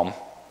go home.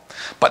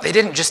 But they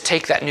didn't just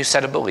take that new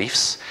set of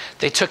beliefs.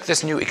 They took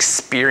this new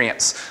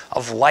experience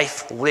of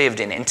life lived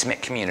in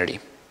intimate community.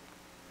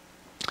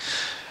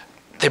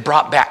 They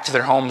brought back to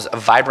their homes a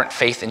vibrant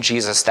faith in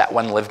Jesus that,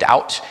 when lived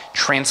out,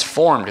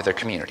 transformed their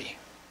community.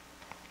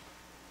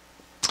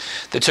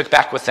 They took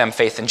back with them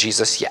faith in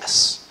Jesus,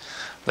 yes.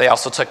 They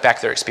also took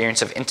back their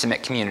experience of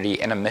intimate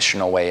community and a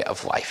missional way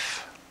of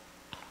life.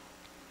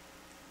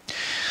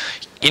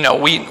 You know,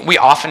 we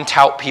often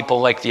tout people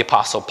like the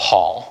Apostle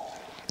Paul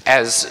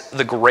as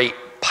the great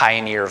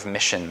pioneer of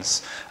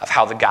missions, of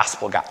how the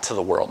gospel got to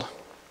the world.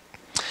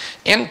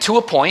 And to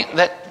a point,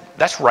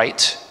 that's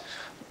right.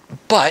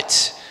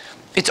 But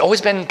it's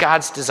always been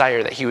God's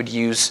desire that he would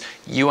use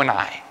you and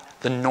I,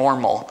 the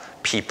normal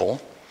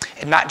people,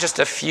 and not just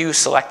a few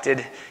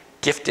selected,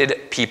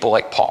 gifted people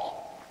like Paul.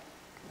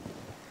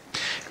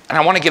 And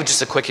I want to give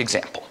just a quick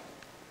example.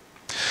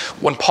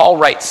 When Paul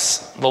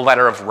writes the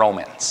letter of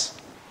Romans,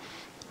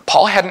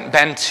 Paul hadn't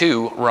been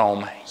to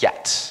Rome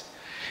yet.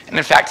 And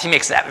in fact, he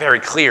makes that very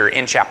clear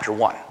in chapter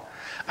 1.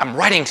 I'm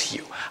writing to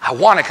you. I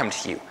want to come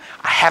to you.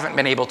 I haven't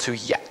been able to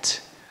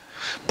yet.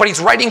 But he's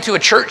writing to a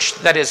church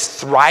that is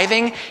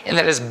thriving and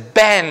that has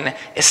been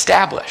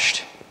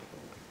established.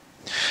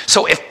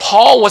 So if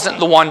Paul wasn't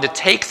the one to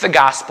take the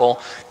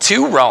gospel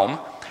to Rome,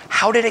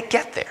 how did it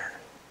get there?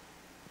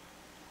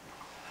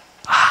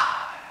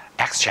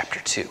 Acts chapter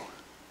 2.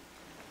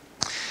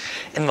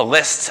 In the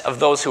list of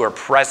those who are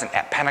present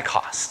at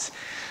Pentecost,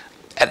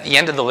 at the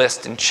end of the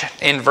list,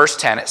 in verse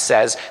 10, it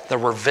says there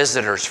were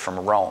visitors from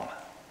Rome.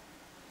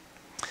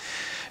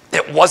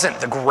 It wasn't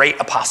the great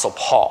apostle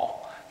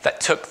Paul that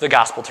took the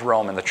gospel to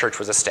Rome and the church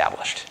was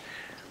established.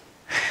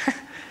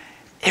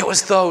 It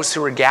was those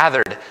who were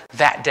gathered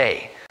that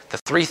day, the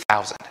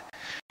 3,000.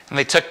 And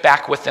they took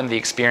back with them the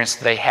experience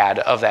they had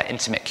of that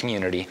intimate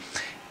community.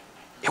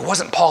 It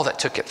wasn't Paul that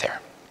took it there.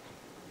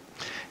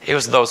 It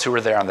was those who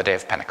were there on the day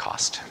of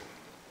Pentecost.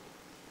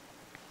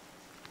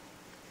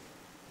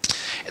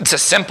 It's a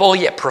simple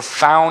yet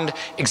profound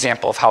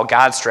example of how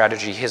God's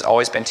strategy has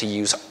always been to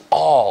use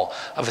all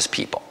of his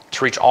people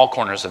to reach all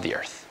corners of the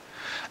earth.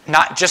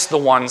 Not just the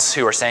ones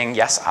who are saying,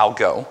 yes, I'll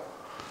go,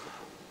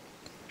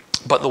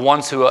 but the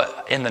ones who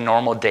in the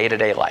normal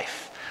day-to-day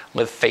life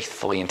live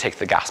faithfully and take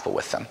the gospel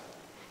with them.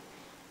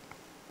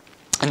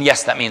 And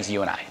yes, that means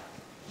you and I.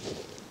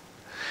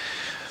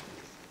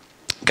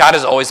 God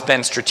has always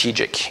been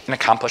strategic in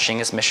accomplishing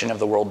his mission of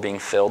the world being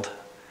filled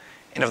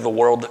and of the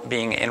world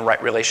being in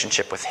right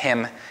relationship with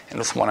him and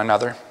with one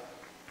another.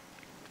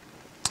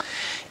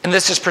 And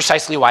this is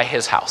precisely why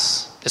his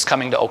house is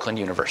coming to Oakland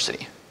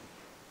University.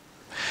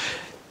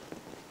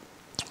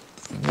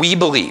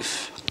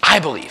 I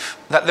believe,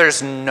 that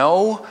there's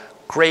no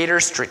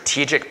greater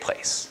strategic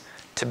place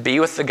to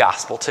be with the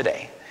gospel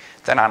today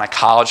than on a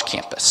college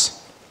campus.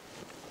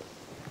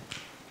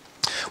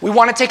 We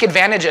want to take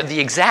advantage of the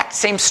exact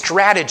same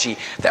strategy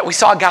that we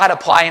saw God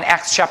apply in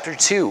Acts chapter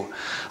 2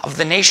 of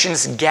the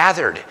nations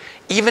gathered,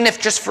 even if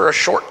just for a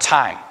short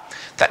time,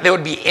 that they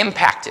would be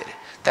impacted,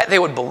 that they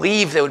would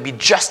believe, they would be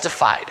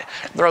justified,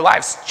 their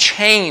lives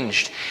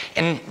changed,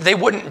 and they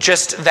wouldn't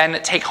just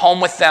then take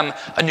home with them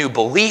a new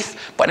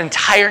belief, but an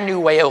entire new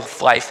way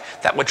of life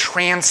that would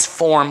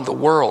transform the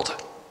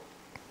world.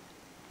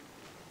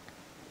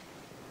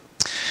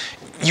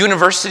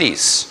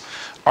 Universities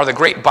are the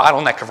great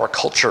bottleneck of our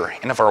culture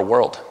and of our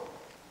world.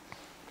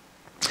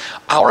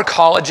 Our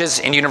colleges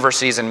and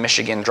universities in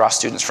Michigan draw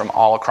students from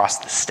all across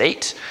the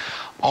state,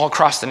 all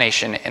across the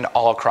nation, and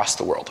all across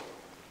the world.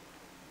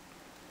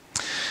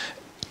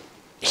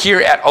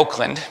 Here at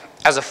Oakland,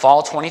 as of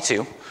fall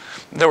 22,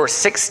 there were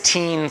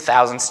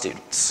 16,000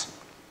 students.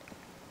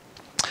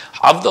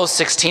 Of those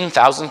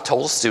 16,000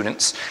 total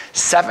students,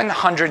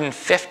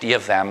 750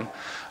 of them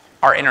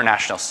are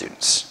international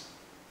students.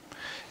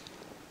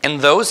 And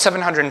those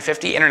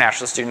 750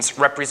 international students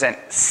represent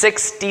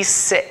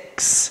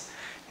 66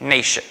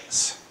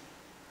 nations.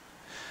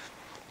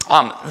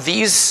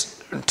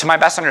 These, to my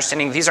best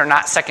understanding, these are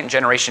not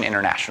second-generation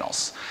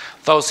internationals.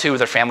 Those who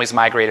their families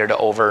migrated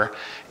over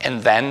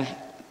and then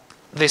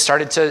they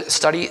started to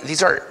study.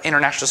 These are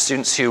international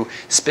students who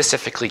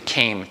specifically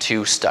came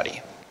to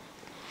study.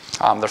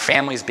 Their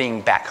families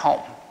being back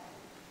home.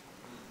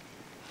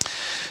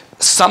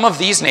 Some of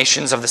these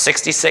nations of the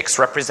 66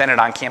 represented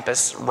on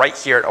campus right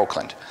here at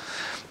Oakland.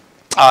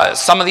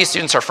 Some of these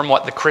students are from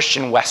what the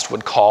Christian West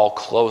would call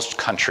closed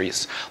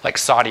countries, like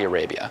Saudi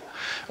Arabia,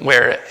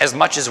 where as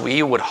much as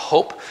we would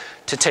hope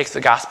to take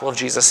the gospel of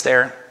Jesus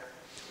there,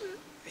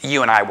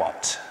 you and I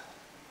won't.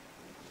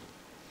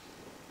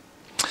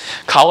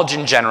 College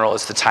in general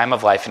is the time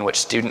of life in which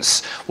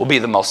students will be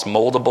the most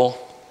moldable.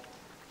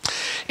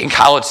 In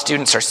college,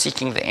 students are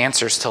seeking the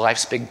answers to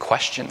life's big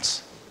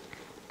questions.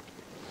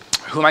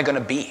 Who am I going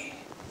to be?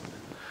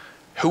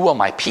 Who will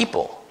my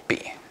people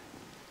be?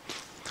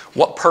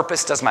 What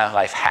purpose does my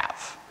life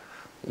have?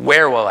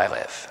 Where will I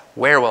live?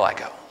 Where will I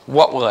go?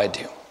 What will I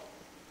do?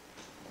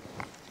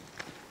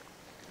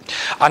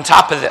 On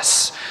top of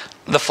this,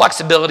 the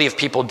flexibility of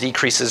people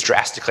decreases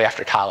drastically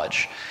after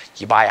college.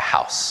 You buy a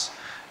house.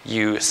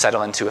 You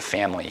settle into a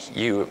family.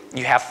 You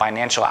have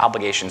financial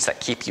obligations that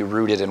keep you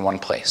rooted in one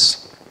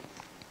place.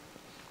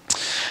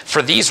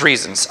 For these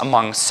reasons,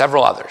 among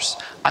several others,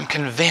 I'm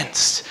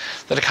convinced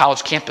that a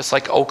college campus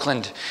like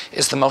Oakland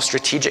is the most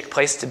strategic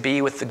place to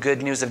be with the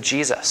good news of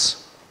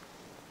Jesus.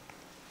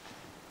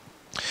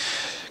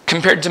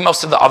 Compared to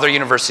most of the other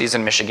universities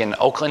in Michigan,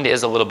 Oakland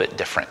is a little bit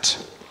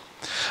different.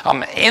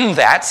 In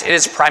that, it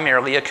is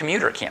primarily a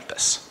commuter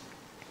campus.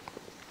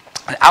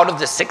 And out of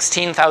the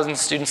 16,000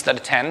 students that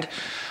attend,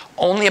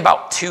 only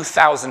about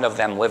 2,000 of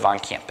them live on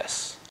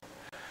campus.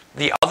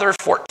 The other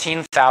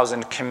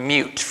 14,000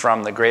 commute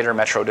from the greater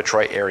Metro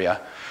Detroit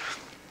area.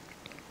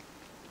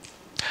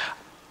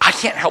 I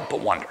can't help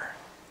but wonder,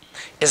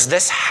 is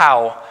this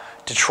how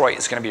Detroit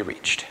is going to be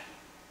reached?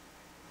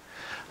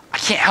 I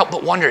can't help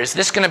but wonder, is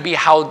this going to be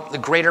how the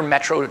greater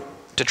Metro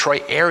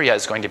Detroit area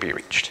is going to be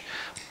reached?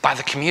 By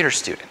the commuter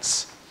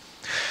students,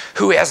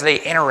 who as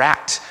they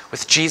interact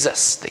with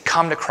Jesus, they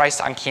come to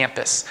Christ on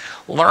campus,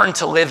 learn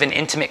to live in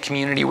intimate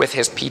community with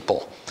his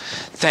people,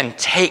 then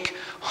take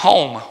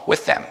home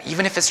with them,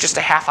 even if it's just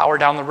a half hour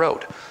down the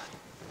road,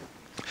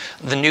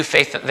 the new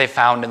faith that they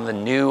found and the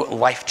new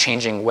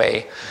life-changing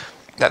way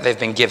that they've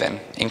been given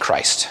in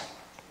Christ.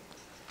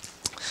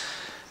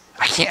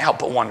 I can't help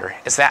but wonder,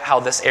 is that how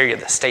this area of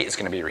the state is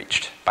going to be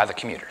reached? By the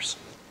commuters?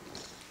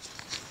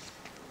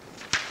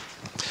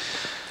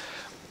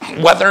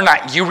 Whether or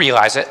not you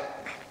realize it,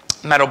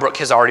 Meadowbrook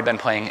has already been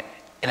playing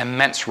an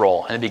immense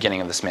role in the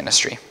beginning of this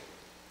ministry.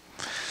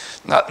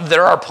 Now,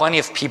 there are plenty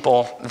of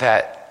people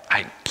that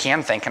I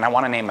can thank, and I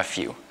want to name a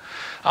few.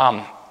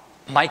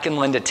 Mike and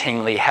Linda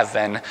Tingley have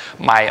been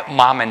my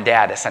mom and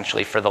dad,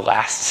 essentially, for the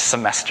last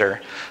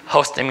semester,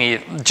 hosting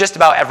me just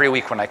about every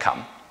week when I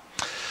come.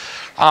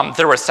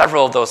 There were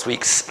several of those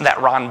weeks that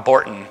Ron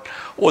Borton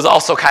was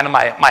also kind of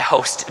my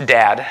host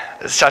dad,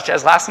 such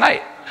as last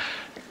night.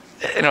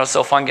 It was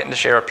so fun getting to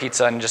share a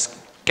pizza and just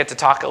get to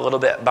talk a little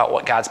bit about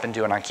what God's been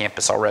doing on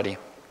campus already.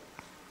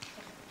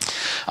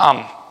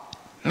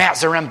 Matt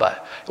Zaremba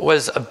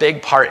was a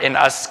big part in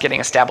us getting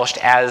established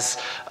as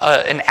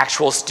an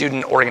actual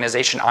student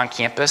organization on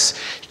campus,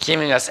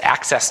 giving us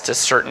access to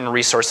certain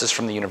resources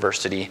from the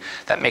university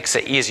that makes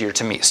it easier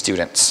to meet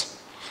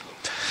students.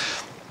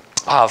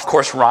 Of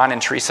course, Ron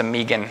and Teresa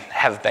Megan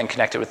have been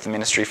connected with the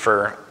ministry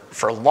for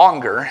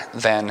longer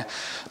than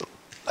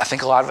I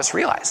think a lot of us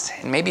realized,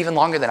 and maybe even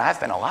longer than I've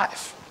been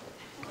alive.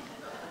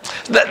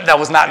 That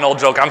was not an old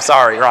joke. I'm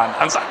sorry, Ron.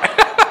 I'm sorry.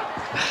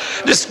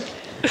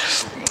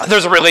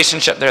 There's a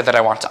relationship there that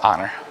I want to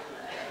honor.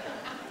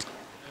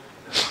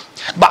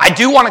 But I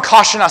do want to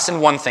caution us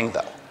in one thing,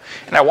 though.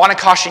 And I want to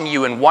caution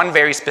you in one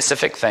very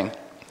specific thing.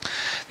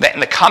 That in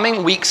the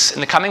coming weeks,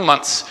 in the coming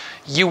months,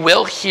 you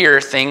will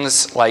hear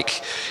things like,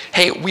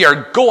 hey, we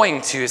are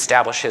going to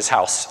establish his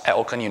house at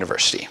Oakland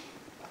University.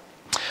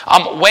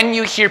 When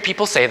you hear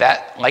people say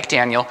that, like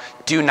Daniel,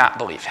 do not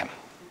believe him.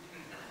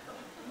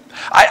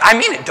 I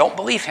mean it, don't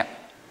believe him.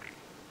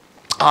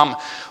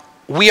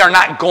 We are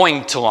not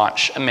going to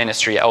launch a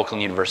ministry at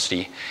Oakland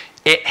University.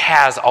 It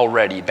has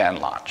already been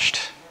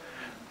launched.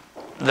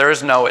 There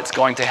is no, it's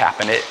going to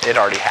happen. It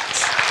already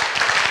has.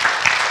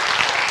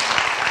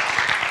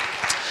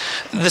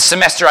 This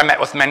semester I met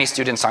with many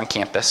students on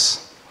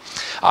campus.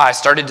 I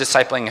started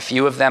discipling a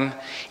few of them,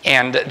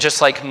 and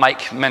just like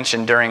Mike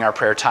mentioned during our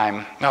prayer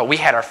time, we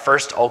had our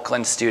first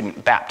Oakland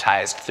student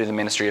baptized through the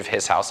ministry of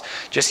his house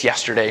just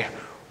yesterday,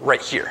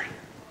 right here.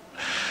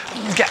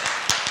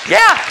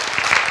 Yeah.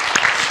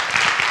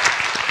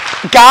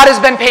 God has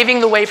been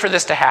paving the way for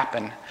this to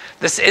happen.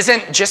 This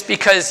isn't just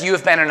because you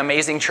have been an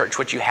amazing church,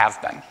 which you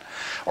have been,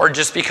 or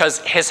just because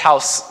his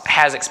house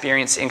has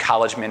experience in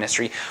college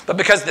ministry, but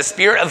because the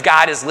Spirit of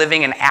God is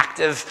living and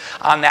active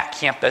on that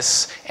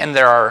campus, and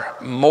there are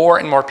more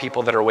and more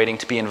people that are waiting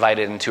to be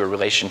invited into a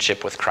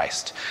relationship with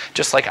Christ,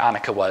 just like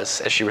Annika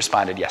was as she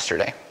responded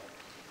yesterday.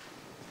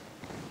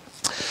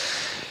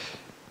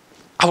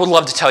 I would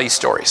love to tell you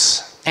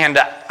stories, and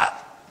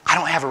I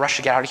don't have a rush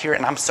to get out of here,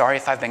 and I'm sorry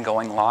if I've been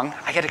going long.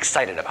 I get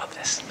excited about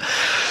this.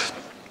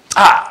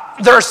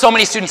 There are so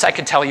many students I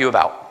could tell you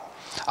about.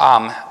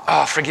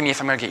 Forgive me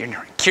if I'm going to get your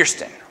name.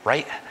 Kirsten,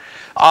 right?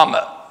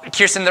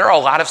 Kirsten, there are a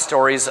lot of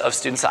stories of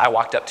students that I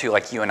walked up to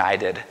like you and I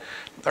did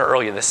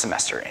earlier this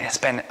semester, and it's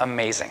been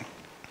amazing.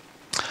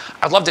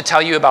 I'd love to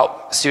tell you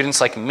about students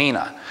like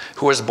Mina,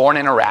 who was born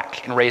in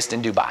Iraq and raised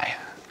in Dubai.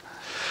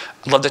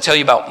 I'd love to tell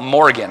you about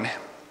Morgan,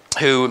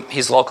 who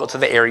he's local to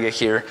the area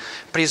here,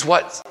 but he's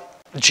what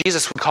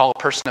Jesus would call a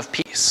person of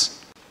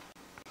peace.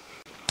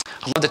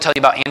 I'd love to tell you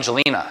about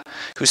Angelina,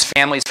 whose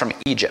family's from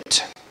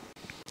Egypt.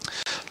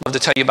 Love to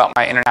tell you about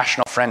my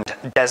international friend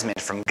Desmond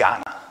from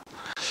Ghana,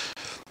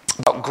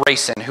 about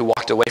Grayson, who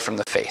walked away from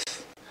the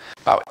faith,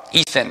 about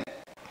Ethan,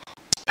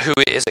 who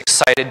is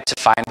excited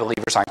to find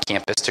believers on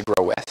campus to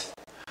grow with,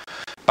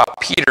 about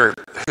Peter,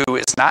 who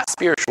is not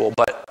spiritual,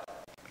 but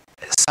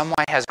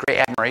somewhat has great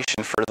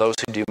admiration for those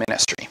who do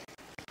ministry.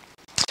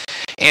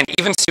 And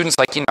even students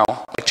like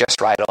Jess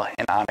Rydell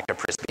and Annika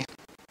Prisby.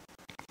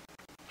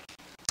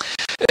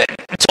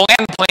 To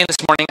land the plane this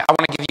morning, I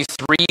want to give you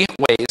 3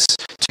 ways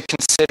to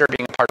consider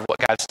being a part of what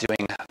God's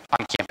doing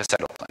on campus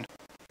at Oakland.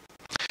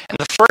 And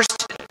the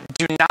first,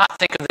 do not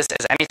think of this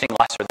as anything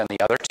lesser than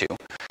the other 2,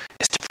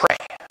 is to pray.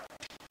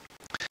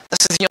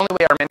 This is the only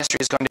way our ministry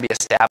is going to be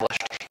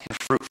established and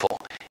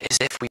fruitful, is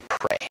if we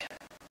pray.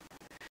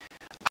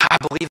 I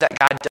believe that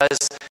God does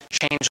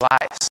change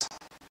lives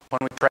when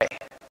we pray.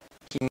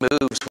 He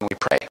moves when we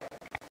pray.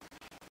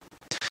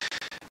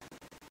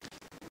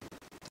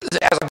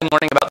 As I've been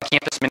learning about the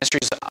campus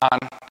ministries on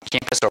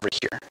campus over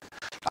here,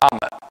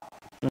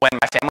 when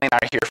my family and I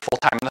are here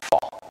full-time in the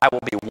fall, I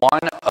will be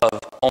one of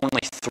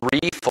only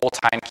 3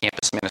 full-time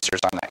campus ministers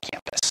on that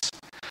campus.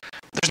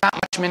 There's not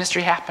much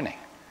ministry happening.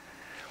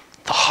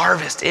 The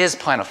harvest is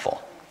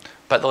plentiful,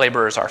 but the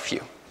laborers are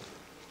few.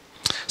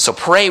 So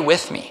pray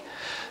with me,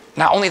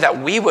 not only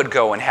that we would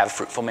go and have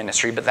fruitful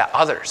ministry, but that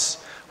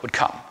others would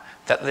come,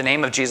 that the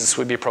name of Jesus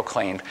would be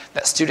proclaimed,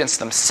 that students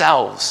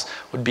themselves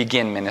would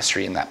begin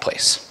ministry in that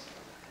place.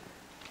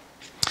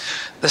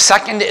 The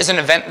second is an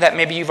event that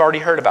maybe you've already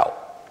heard about.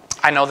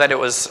 I know that it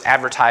was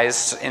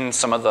advertised in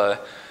some of the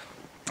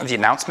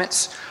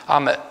announcements.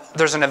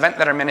 There's an event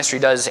that our ministry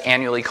does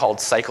annually called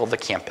Cycle the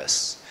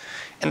Campus.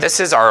 And this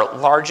is our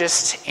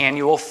largest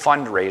annual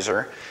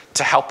fundraiser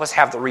to help us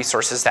have the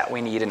resources that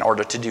we need in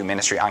order to do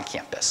ministry on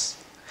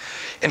campus.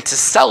 And to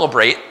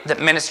celebrate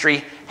that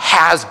ministry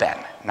has been,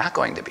 not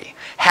going to be,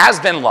 has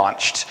been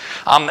launched,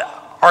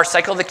 our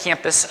Cycle the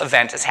Campus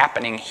event is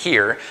happening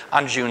here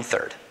on June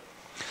 3rd.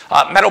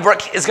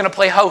 Meadowbrook is going to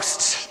play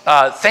host.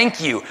 Thank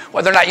you.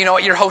 Whether or not you know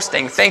what you're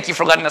hosting, thank you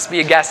for letting us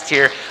be a guest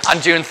here on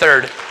June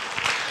 3rd.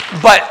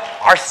 But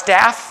our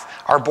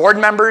staff, our board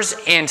members,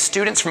 and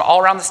students from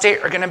all around the state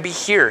are going to be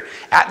here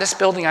at this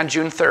building on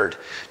June 3rd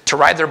to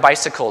ride their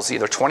bicycles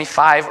either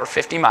 25 or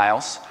 50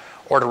 miles,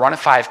 or to run a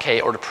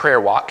 5K, or to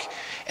prayer walk,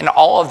 and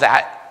all of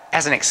that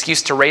as an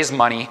excuse to raise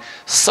money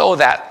so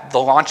that the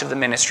launch of the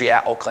ministry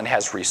at Oakland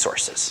has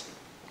resources.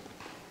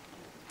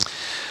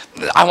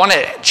 I want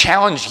to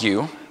challenge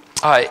you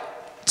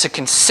to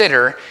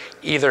consider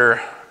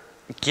either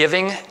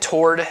giving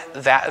toward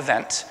that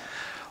event,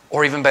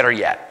 or even better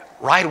yet,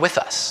 ride with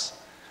us.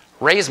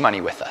 Raise money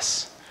with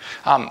us.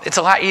 It's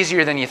a lot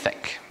easier than you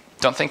think.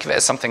 Don't think of it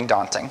as something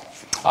daunting.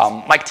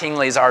 Mike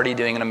Tingley is already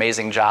doing an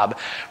amazing job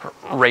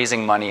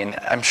raising money, and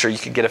I'm sure you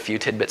could get a few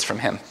tidbits from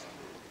him.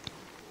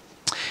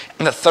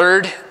 And the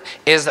third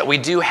is that we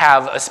do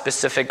have a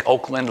specific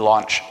Oakland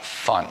launch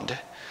fund.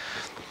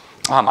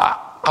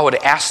 I would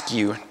ask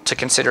you to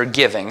consider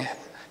giving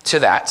to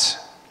that,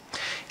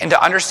 and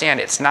to understand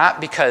it's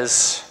not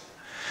because,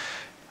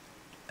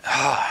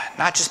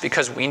 not just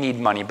because we need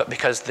money, but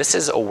because this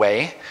is a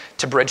way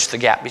to bridge the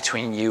gap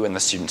between you and the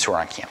students who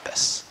are on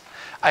campus.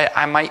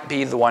 I might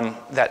be the one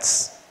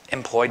that's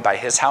employed by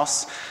his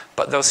house,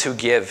 but those who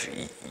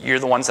give, you're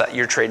the ones that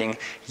you're trading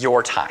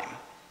your time,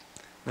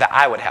 that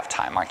I would have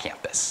time on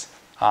campus.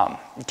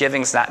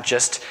 Giving's not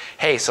just,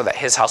 hey, so that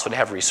his house would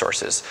have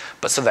resources,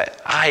 but so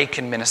that I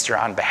can minister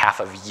on behalf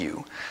of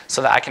you,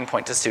 so that I can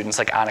point to students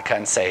like Annika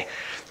and say,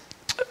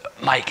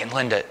 Mike and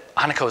Linda,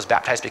 Annika was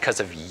baptized because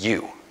of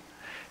you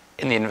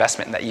in the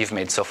investment that you've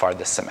made so far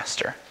this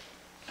semester.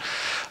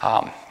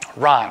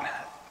 Ron,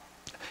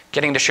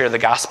 getting to share the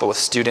gospel with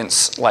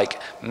students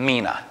like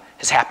Mina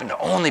has happened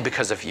only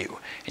because of you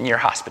and your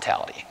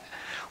hospitality.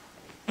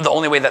 The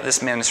only way that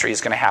this ministry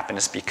is going to happen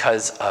is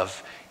because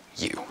of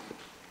you.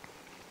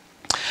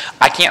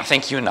 I can't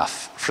thank you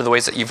enough for the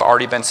ways that you've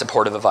already been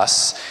supportive of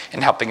us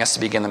in helping us to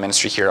begin the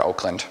ministry here at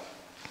Oakland.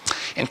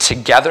 And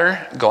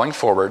together, going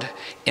forward,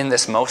 in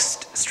this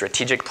most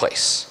strategic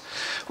place,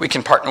 we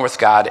can partner with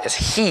God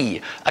as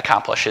He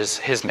accomplishes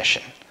His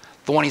mission,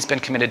 the one He's been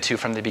committed to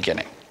from the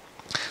beginning.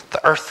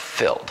 The earth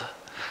filled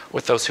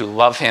with those who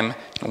love Him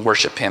and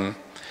worship Him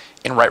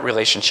in right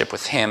relationship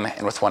with Him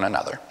and with one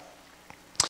another.